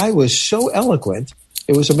 The guy was so eloquent.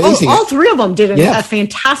 It was amazing. All 3 of them did Yeah. a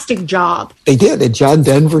fantastic job. They did. And John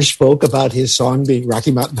Denver spoke about his song being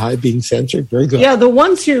Rocky Mountain High being censored. Very good. Yeah, the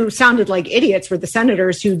ones who sounded like idiots were the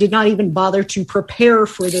senators who did not even bother to prepare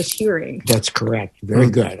for this hearing. That's correct. Very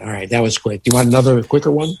good. All right. That was quick. Do you want another quicker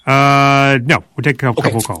one? No, we'll take a couple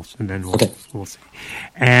Okay. calls, and then Okay. we'll see.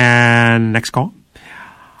 And next call.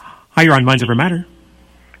 Hi, you're on Minds Over Matter.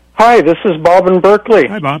 Hi, this is Bob in Berkeley.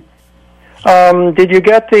 Hi, Bob. Did you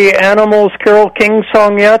get the Animals Carole King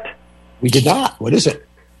song yet? We did not. What is it?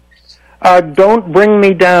 Don't Bring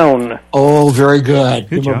Me Down, Oh, very good.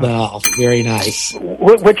 Good Give him a job. bell. Very nice.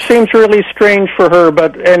 which seems really strange for her,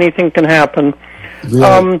 but anything can happen.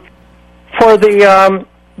 Really. For the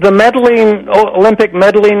medaling Olympic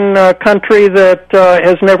medaling country that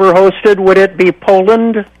has never hosted, would it be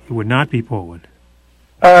Poland? It would not be Poland.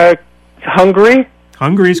 Hungary?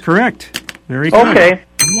 Hungary is correct. Very good. Okay.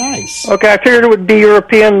 Nice. Okay, I figured it would be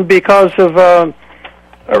European because of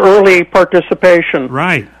early participation.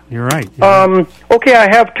 Right. You're right. Okay, I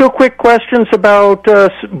have 2 quick questions about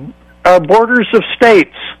borders of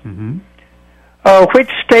states. Mm-hmm. Which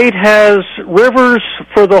state has rivers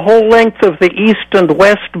for the whole length of the east and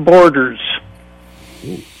west borders?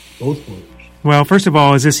 Both words. Well, first of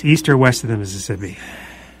all, is this east or west of the Mississippi?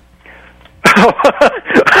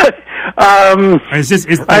 Is this,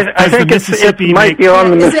 I does think the it Mississippi might make... be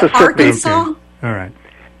on the Is Mississippi. it Arkansas? Okay. All right.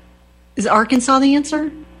 Is Arkansas the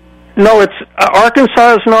answer? No, it's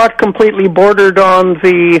Arkansas is not completely bordered on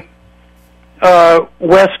the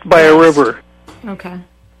west by a river. Okay.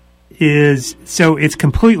 So it's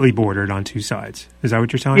completely bordered on 2 sides. Is that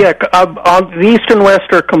what you're telling me? Yeah, on the east and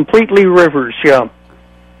west are completely rivers. Yeah,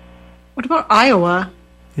 What about Iowa?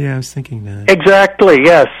 Yeah, I was thinking that. exactly.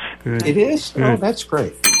 Yes. Good. It is? Good. Oh, that's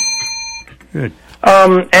great. Good.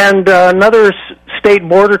 And another state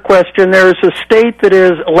border question. There is a state that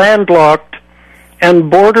is landlocked and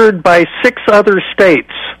bordered by 6 other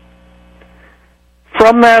states.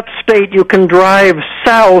 From that state, you can drive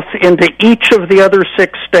south into each of the other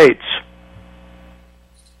 6 states.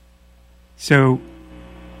 So...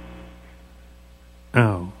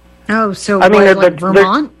 Oh. Oh, so I mean, like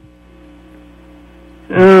Vermont?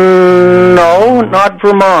 No, not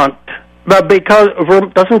Vermont. But because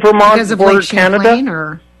doesn't Vermont Because of border Lake Champlain, Canada?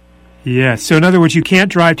 or Yeah, so in other words, you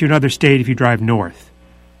can't drive to another state if you drive north.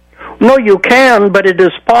 No, you can, but it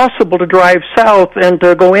is possible to drive south and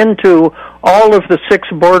to go into all of the 6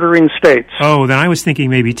 bordering states. Oh, then I was thinking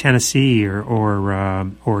maybe Tennessee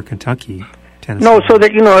or Kentucky. Tennessee. No, so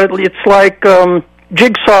that, it's like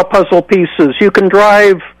jigsaw puzzle pieces. You can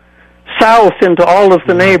drive south into all of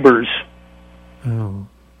the neighbors. Oh.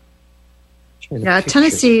 yeah,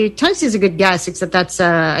 Tennessee is a good guess, except that's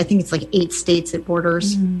I think it's like 8 states it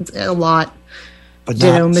borders. It's a lot. But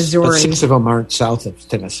Ditto, Missouri. But 6 of them aren't south of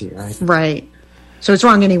Tennessee, right? Right. So it's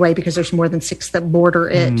wrong anyway because there's more than 6 that border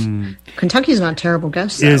it. Kentucky's not a terrible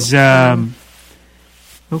guess. Though. Is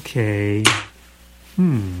okay.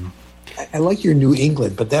 I like your New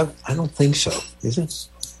England, but that I don't think so. Is it?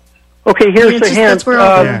 Okay, here's it's a just- hint. that's where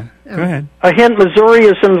all Yeah. Go ahead. A hint, Missouri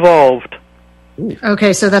is involved.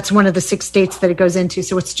 Okay, so that's one of the 6 states that it goes into.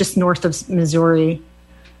 So it's just north of Missouri.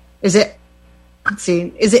 Is it Let's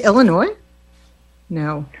see. Is it Illinois?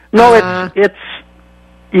 No. No, it's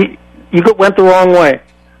you went the wrong way.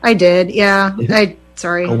 I did. Yeah.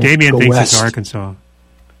 Sorry. Damien thinks west. it's Arkansas.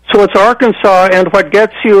 So it's Arkansas, and what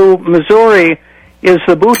gets you Missouri is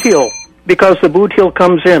the boot heel, because the boot heel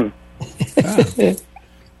comes in.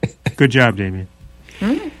 Good job, Damien.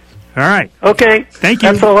 All right. Okay. Thank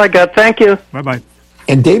you. That's all I got. Thank you. Bye-bye.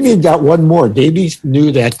 And Damien got one more. Damien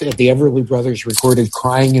knew that the Everly Brothers recorded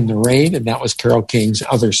Crying in the Rain, and that was Carole King's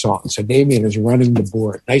other song. So Damien is running the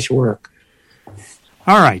board. Nice work.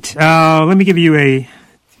 All right. Let me give you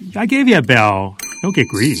I gave you a bell. Don't get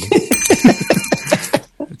greedy.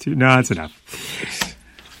 No, that's enough.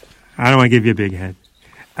 I don't want to give you a big head.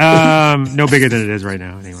 No bigger than it is right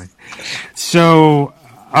now, anyway. So,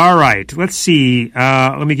 all right. Let's see.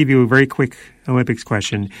 Let me give you a very quick Olympics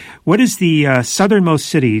question. What is the southernmost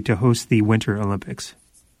city to host the Winter Olympics?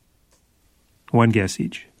 One guess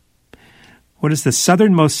each. What is the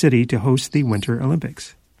southernmost city to host the Winter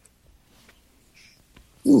Olympics?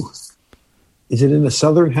 Ooh. Is it in the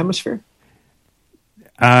Southern Hemisphere?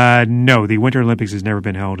 No, the Winter Olympics has never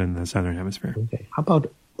been held in the Southern Hemisphere. Okay. How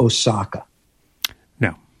about Osaka?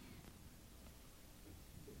 No.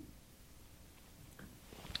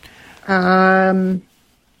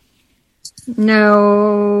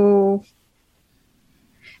 No.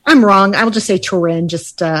 I'm wrong. I will just say Turin,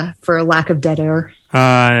 just for a lack of dead air.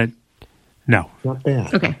 No. Not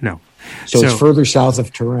bad. Okay. No. So it's further south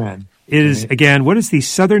of Turin. It is, again, what is the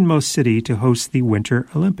southernmost city to host the Winter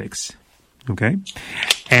Olympics? Okay.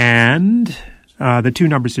 And the two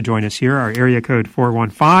numbers to join us here are area code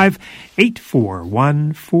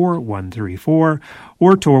 415-841-4134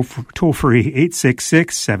 or toll free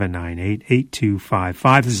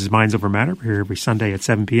 866-798-8255. This is Minds Over Matter. We're here every Sunday at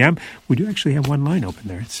 7 p.m. We do actually have one line open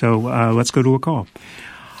there. So let's go to a call.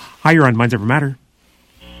 Hi, you're on Minds Over Matter.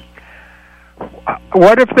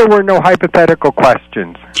 What if there were no hypothetical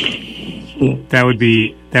questions? That would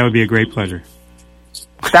be a great pleasure.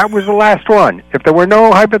 That was the last one. If there were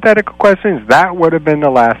no hypothetical questions, that would have been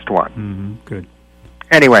the last one. Mm-hmm. Good.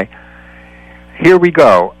 Anyway, here we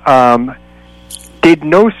go. Did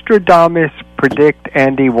Nostradamus predict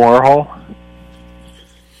Andy Warhol?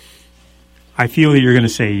 I feel that you're going to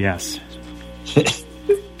say yes.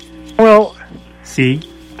 Well, see,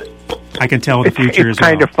 I can tell the future it's as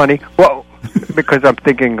well. kind of funny. Well, because I'm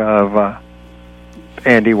thinking of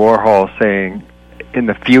Andy Warhol saying, in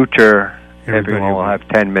the future, everyone will have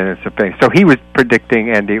 10 minutes of fame. So he was predicting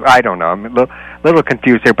Andy. I don't know. I'm a little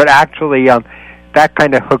confused here. But actually, that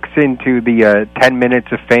kind of hooks into the 10 minutes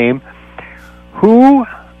of fame. Who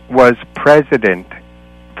was president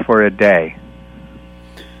for a day?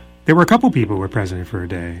 There were a couple people who were president for a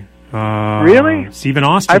day. Really? Stephen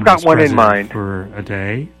Austin I've got was one in president mind. For a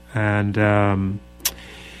day. And,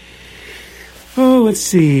 let's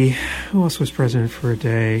see. Who else was president for a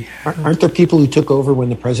day? Aren't there people who took over when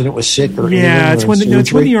the president was sick or it's when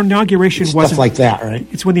the inauguration stuff wasn't like that, right?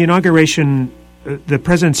 It's when the inauguration, the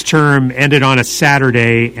president's term ended on a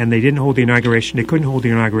Saturday, and they didn't hold the inauguration. They couldn't hold the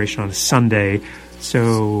inauguration on a Sunday.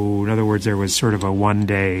 So, in other words, there was sort of a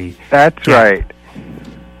one-day. That's right.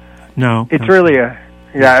 No, it's really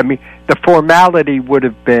I mean, the formality would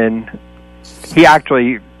have been. He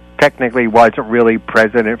actually technically wasn't really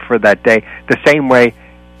president for that day. The same way,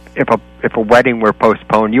 if a wedding were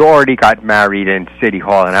postponed, you already got married in City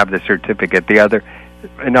Hall and have the certificate. The other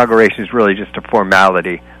inauguration is really just a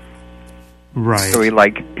formality. Right. So he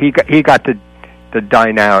got to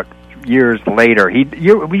dine out years later.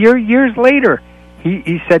 Years later,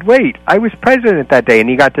 he said, "Wait, I was president that day," and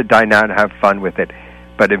he got to dine out and have fun with it.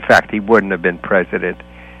 But in fact, he wouldn't have been president.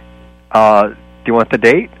 Do you want the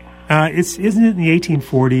date? Isn't it in the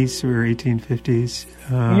 1840s or 1850s?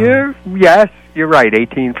 Yes, you're right.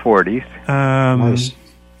 1840s. Nice.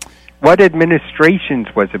 What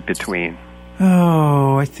administrations was it between?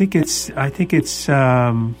 Oh, I think it's.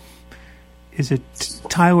 Is it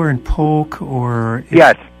Tyler and Polk or?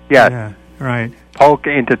 Yes. Yeah, right. Polk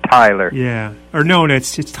into Tyler. Yeah, or no,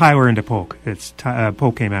 it's Tyler into Polk. It's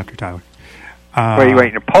Polk came after Tyler.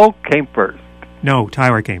 Wait. Polk came first. No,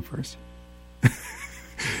 Tyler came first.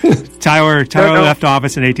 Tyler left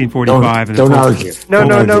office in 1845. Don't argue.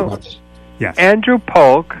 No. Yes. Andrew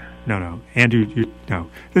Polk. No. Andrew, no.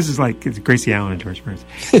 This is like it's Gracie Allen and George Burns.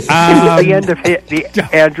 The end of the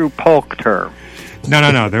Andrew Polk term.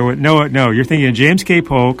 No. There was no. You're thinking of James K.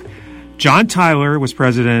 Polk. John Tyler was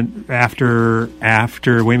president after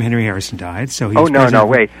William Henry Harrison died. So he was president.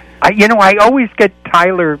 Wait. I always get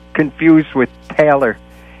Tyler confused with Taylor.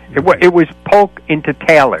 It was Polk into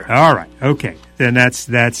Taylor. All right. Okay. Then that's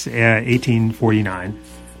 1849.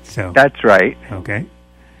 So that's right. Okay.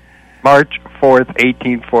 March 4th,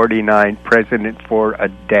 1849, president for a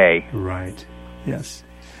day. Right. Yes.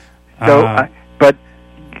 So, but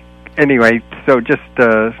anyway, so just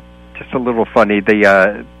a little funny.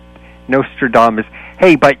 The Nostradamus.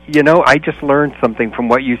 Hey, but I just learned something from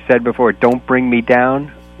what you said before. Don't Bring Me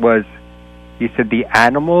Down was. You said the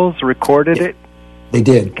Animals recorded it. They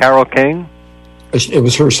did. Carole King. It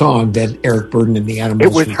was her song that Eric Burden and the Animals.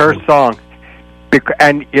 It was her song.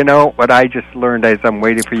 And you know what I just learned as I'm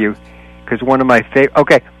waiting for you, because one of my favorite.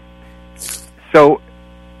 Okay, so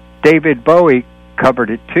David Bowie covered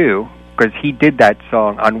it too, because he did that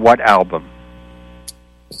song on what album?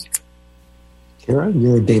 Kara,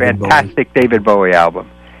 you're a David Fantastic Bowie. David Bowie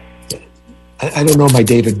album. I don't know my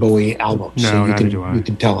David Bowie album, No, so neither do I. you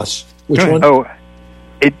can tell us which one. Oh,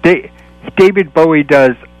 David Bowie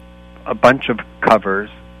does a bunch of covers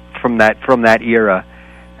from that era.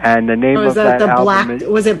 And the name of that album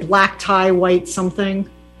was it Black Tie, White something?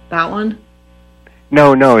 That one?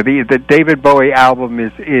 No. The David Bowie album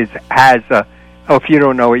has a. Oh, if you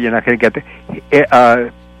don't know it, you're not going to get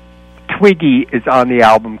it. Twiggy is on the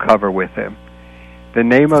album cover with him. The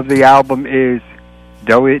name of the album is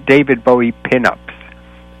David Bowie Pinups,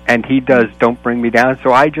 and he does "Don't Bring Me Down."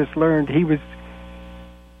 So I just learned he was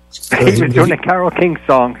doing a Carole King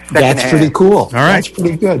song. That's pretty cool. All right, that's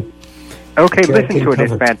pretty good. Okay, listen to it.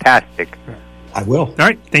 It's fantastic. I will. All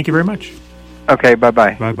right. Thank you very much. Okay,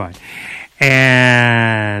 bye-bye. Bye-bye.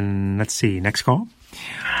 And let's see. Next call.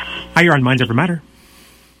 Hi, you're on Minds Over Matter.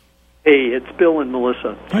 Hey, it's Bill and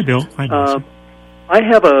Melissa. Hi, Bill. Hi, Melissa. I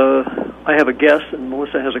have a guess, and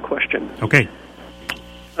Melissa has a question. Okay.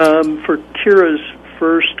 For Kira's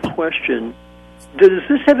first question, does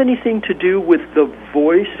this have anything to do with the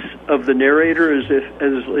voice of the narrator, as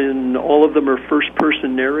in all of them are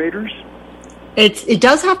first-person narrators? It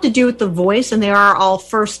does have to do with the voice, and they are all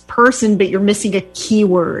first person, but you're missing a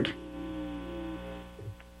keyword.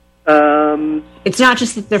 It's not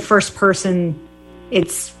just that they're first person,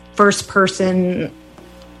 it's first person.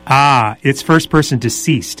 It's first person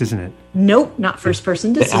deceased, isn't it? Nope, not first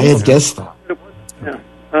person deceased. I had guessed that. Yeah.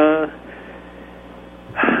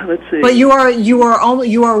 Let's see. But you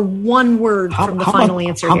are one word from the final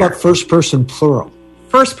answer. How about first person plural?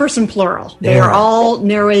 First person plural. They are all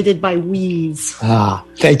narrated by we's.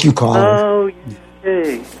 Thank you, caller. Oh,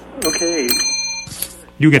 okay.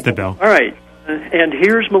 You get the bell. All right, and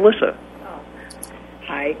here's Melissa.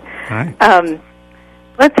 Hi. Hi.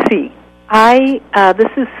 Let's see.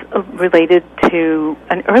 This is related to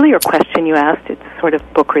an earlier question you asked. It's sort of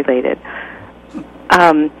book related.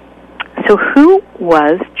 So who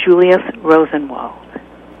was Julius Rosenwald?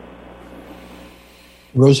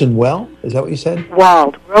 Rosenwell? Is that what you said?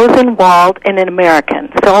 Rosenwald, and an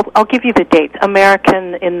American. So I'll give you the dates.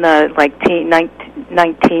 American in the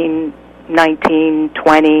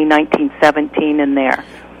 1920, 1917 in there.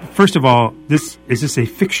 First of all, is this a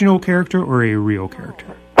fictional character or a real character?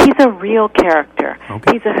 He's a real character.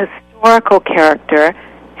 Okay. He's a historical character,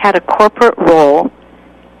 had a corporate role.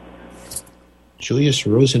 Julius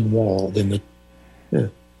Rosenwald in the... Yeah.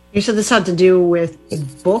 You said this had to do with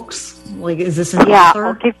books? Like, is this an author? Yeah,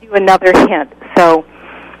 I'll give you another hint. So,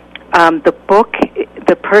 the book,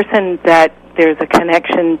 the person that there's a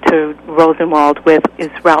connection to Rosenwald with is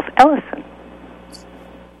Ralph Ellison.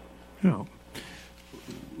 Oh.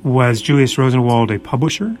 Was Julius Rosenwald a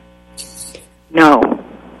publisher? No.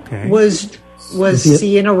 Okay. Was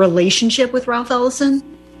he in a relationship with Ralph Ellison?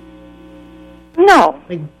 No.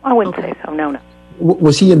 I wouldn't say so. No.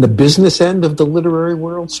 Was he in the business end of the literary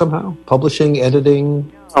world somehow? Publishing,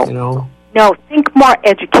 editing, No, think more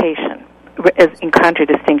education as in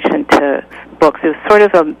contradistinction to books. There's sort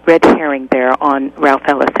of a red herring there on Ralph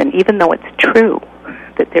Ellison, even though it's true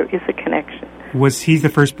that there is a connection. Was he the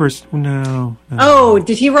first person? No. Oh,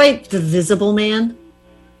 did he write The Visible Man?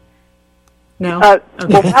 No. Well,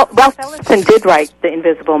 Ralph Ellison did write The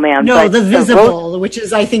Invisible Man. No, The Visible, which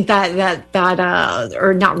is, I think that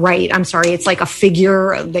or not right. I'm sorry. It's like a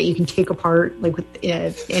figure that you can take apart. Like with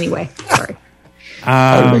anyway. Sorry.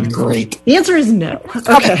 That would be great. The answer is no.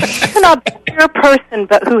 Okay. He's an obscure person,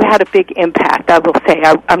 but who had a big impact. I will say.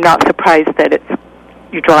 I'm not surprised that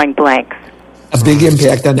you're drawing blanks. A big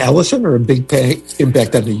impact on Ellison, or a big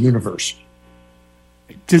impact on the universe?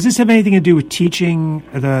 Does this have anything to do with teaching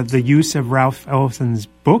the use of Ralph Ellison's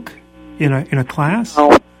book in a class?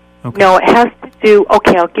 No. Okay. No, it has to do...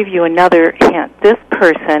 Okay, I'll give you another hint. This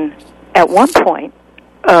person, at one point,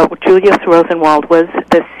 Julius Rosenwald, was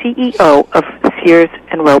the CEO of Sears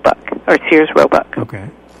and Roebuck, or Sears Roebuck. Okay.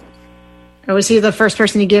 Was he the first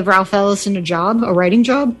person to give Ralph Ellison a job, a writing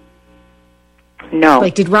job? No.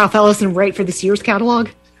 Like, did Ralph Ellison write for the Sears catalog?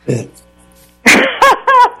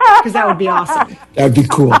 because that would be awesome. That would be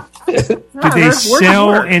cool. Did they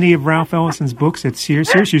sell any of Ralph Ellison's books at Sears?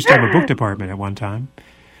 Sears used to have a book department at one time.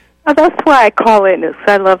 Oh, that's why I call in, is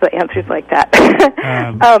I love the answers like that.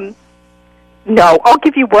 No, I'll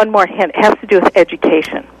give you one more hint. It has to do with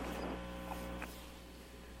education.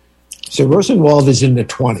 So Rosenwald is in the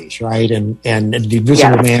 20s, right? And The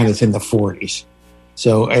Invisible Man is in the 40s.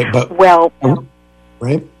 So,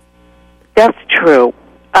 right? That's true.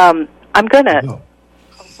 I'm gonna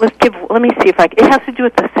let me see if it has to do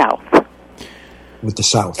with the South. With the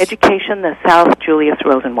South. Education, the South, Julius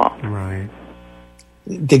Rosenwald. Right.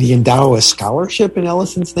 Did he endow a scholarship in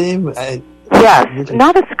Ellison's name? Yes,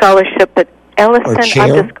 not a scholarship, but Ellison. Or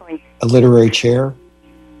chair? A literary chair?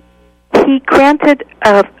 He granted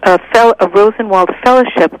a Rosenwald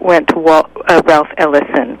Fellowship went to Ralph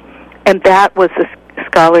Ellison, and that was the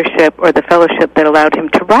scholarship or the fellowship that allowed him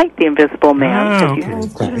to write The Invisible Man.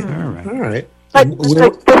 All right. But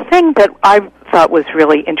the thing that I thought was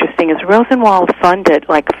really interesting is Rosenwald funded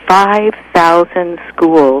like 5,000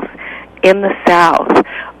 schools in the South,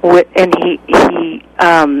 and he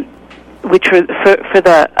which were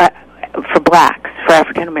for blacks, for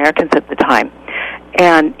African Americans at the time.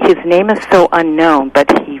 And his name is so unknown, but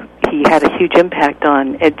he had a huge impact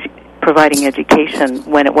on providing education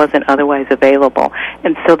when it wasn't otherwise available.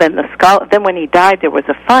 And so then then when he died, there was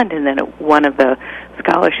a fund, and then one of the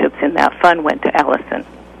scholarships in that fund went to Ellison.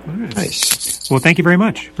 Nice. Well, thank you very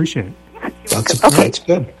much. Appreciate it. That's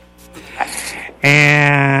good.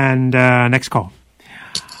 And next call.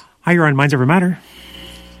 Hi, you're on Minds Over Matter.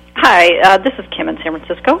 Hi, this is Kim in San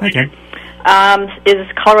Francisco. Hi, Kim. Is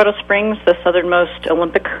Colorado Springs the southernmost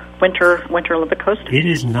winter Olympic coast? It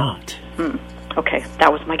is not. Okay,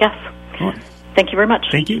 that was my guess. Cool. Thank you very much.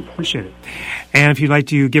 Thank you. Appreciate it. And if you'd like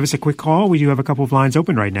to give us a quick call, we do have a couple of lines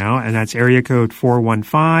open right now, and that's area code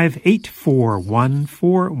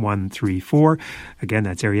 415-841-4134. Again,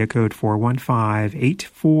 that's area code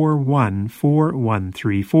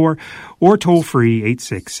 415-841-4134, or toll free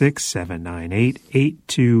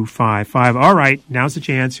 866-798-8255. All right, now's the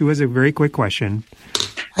chance. Who has a very quick question?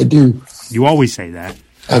 I do. You always say that.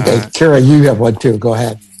 Okay, Kara, you have one too. Go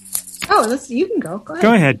ahead. Oh, you can go.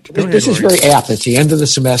 Go ahead. This is very apt. It's the end of the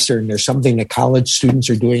semester, and there's something that college students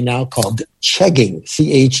are doing now called chegging,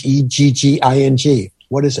 Chegging.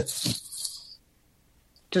 What is it?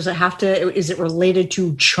 Does it have to? Is it related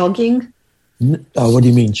to chugging? What do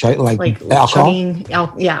you mean? Like alcohol? Chugging,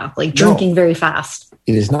 like drinking very fast.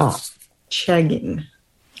 It is not. Chegging.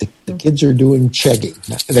 The kids are doing chegging.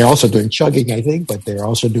 They're also doing chugging, I think, but they're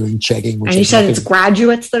also doing chegging. And you said it's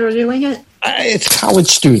graduates that are doing it? It's college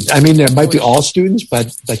students. I mean, there might be all students,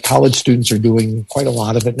 but the college students are doing quite a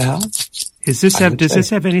lot of it now. Does this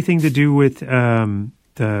have anything to do with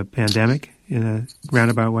the pandemic in a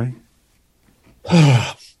roundabout way?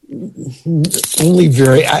 Only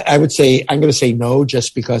very. I would say I'm going to say no,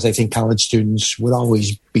 just because I think college students would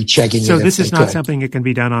always be checking. So this is not something that can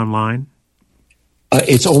be done online.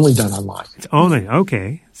 It's only done online. It's only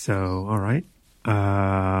okay. So all right.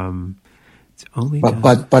 It's only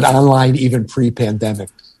done. But online, even pre-pandemic,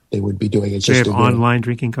 they would be doing it. They have online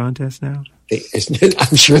drinking contests now.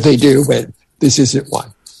 I'm sure they do, but this isn't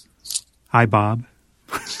one. Hi, Bob.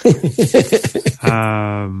 Okay,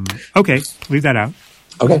 leave that out.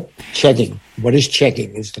 Okay, checking. What is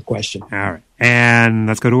checking is the question. All right, and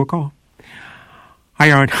let's go to a call. Hi,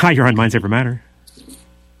 you're on Minds Over Matter.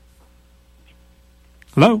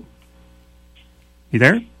 Hello? You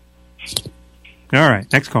there? All right,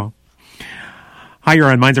 next call. Hi,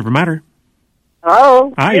 you're on Minds Over Matter.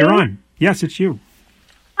 Hello? Hi, you're on. Yes, it's you.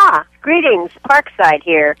 Greetings. Parkside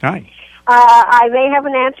here. Hi. I may have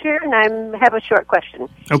an answer, and I have a short question.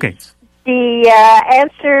 Okay. The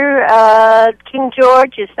answer, King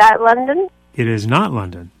George, is that London? It is not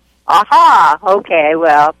London. Aha! Okay,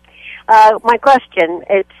 well, my question,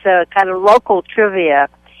 it's kind of local trivia.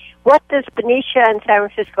 What does Benicia and San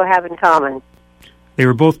Francisco have in common? They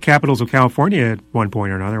were both capitals of California at one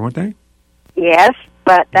point or another, weren't they? Yes,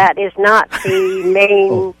 but that is not the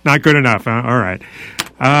main... Not good enough, huh? All right.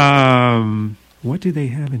 What do they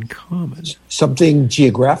have in common? Something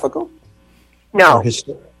geographical? No. Or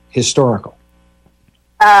historical?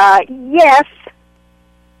 Yes.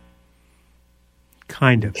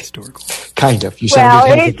 Kind of historical. Kind of.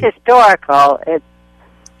 It is historical,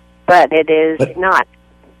 but it is not.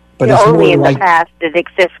 But it's only more in the past. It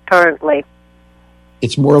exists currently.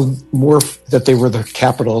 It's more that they were the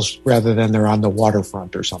capitals rather than they're on the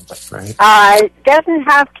waterfront or something, right? It doesn't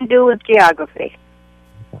have to do with geography.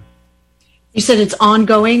 You said it's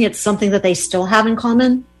ongoing. It's something that they still have in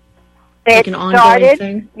common? It an ongoing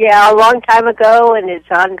thing? started, a long time ago, and it's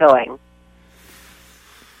ongoing.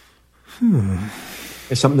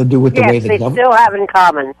 It's something to do with the way Yes, they still have in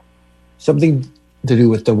common. something to do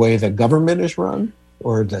with the way the government is run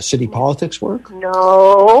or the city politics work?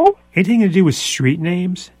 No. Anything to do with street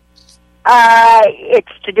names?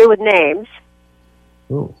 It's to do with names.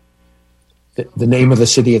 Oh. The name of the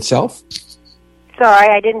city itself? Sorry,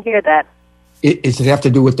 I didn't hear that. Does it have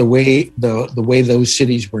to do with the way those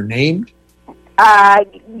cities were named?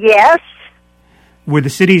 Yes. Were the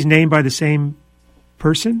cities named by the same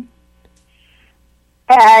person?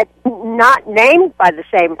 Not named by the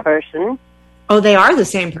same person. Oh, they are the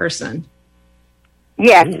same person.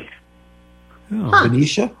 Yes. Oh.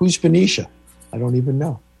 Benicia? Who's Benicia? I don't even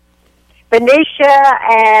know. Benicia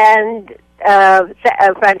and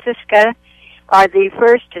Francisca are the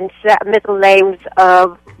first and middle names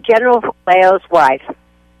of General Leo's wife.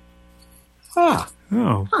 Ah.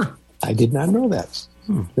 Oh. Huh. I did not know that.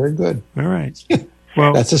 Very good. All right.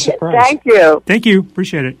 Well, that's a surprise. Thank you. Thank you.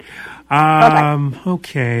 Appreciate it.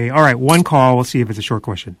 Okay. All right. One call. We'll see if it's a short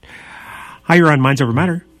question. Hi, you're on Minds Over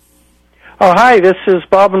Matter. Oh, hi, this is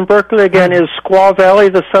Bob in Berkeley again. Is Squaw Valley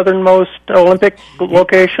the southernmost Olympic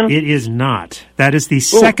location? It is not. That is the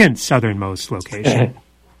second southernmost location.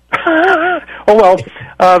 Oh, well,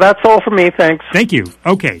 that's all for me. Thanks. Thank you.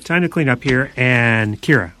 Okay, time to clean up here. And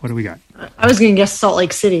Kira, what do we got? I was going to guess Salt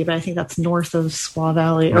Lake City, but I think that's north of Squaw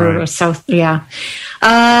Valley or Right. south. Yeah.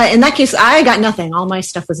 In that case, I got nothing. All my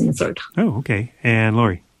stuff was answered. Oh, okay. And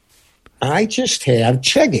Laurie? I just have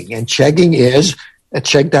Chegging, and Chegging is at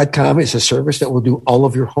Chegg.com is a service that will do all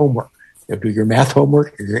of your homework. It'll do your math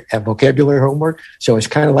homework, your vocabulary homework. So it's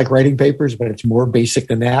kind of like writing papers, but it's more basic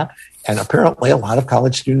than that. And apparently a lot of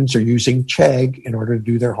college students are using Chegg in order to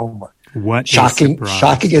do their homework. What shocking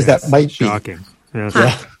as that might be. Shocking. Yes.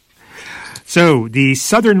 Yeah. So the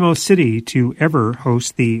southernmost city to ever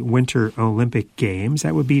host the Winter Olympic Games,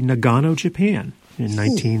 that would be Nagano, Japan, in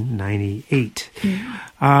 1998.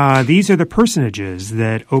 These are the personages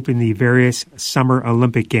that opened the various Summer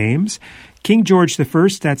Olympic Games. King George I,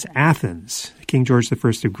 that's Athens. King George I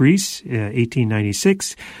of Greece,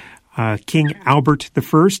 1896. King Albert I,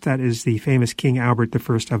 that is the famous King Albert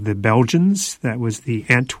I of the Belgians. That was the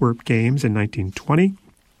Antwerp Games in 1920.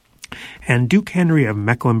 And Duke Henry of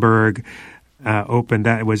Mecklenburg opened.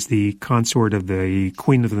 That was the consort of the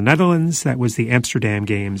Queen of the Netherlands. That was the Amsterdam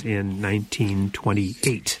Games in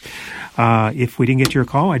 1928. If we didn't get to your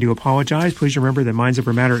call, I do apologize. Please remember that Minds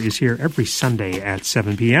Over Matter is here every Sunday at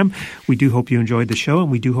 7 p.m. We do hope you enjoyed the show,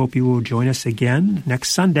 and we do hope you will join us again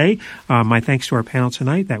next Sunday. My thanks to our panel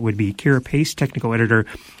tonight. That would be Kira Pace, technical editor,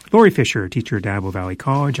 Laury Fischer, teacher at Dabo Valley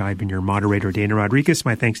College. I've been your moderator, Dana Rodriguez.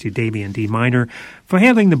 My thanks to Damian D. Miner for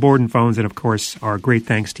handling the board and phones. And, of course, our great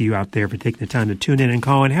thanks to you out there for taking the time to tune in and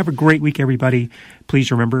call. And have a great week, everybody.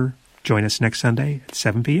 Please remember, join us next Sunday at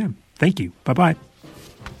 7 p.m. Thank you. Bye-bye.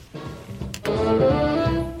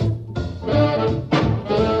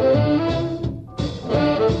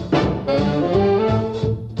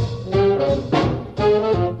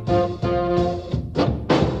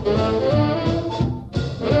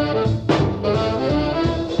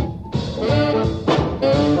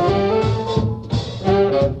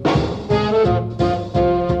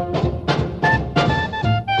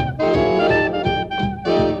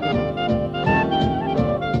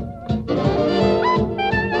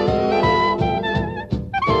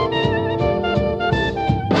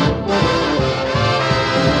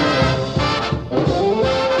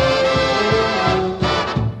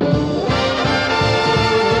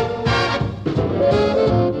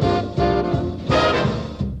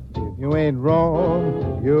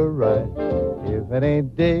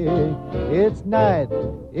 It's night.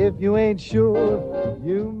 If you ain't sure,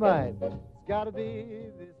 you might. It's gotta be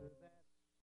this.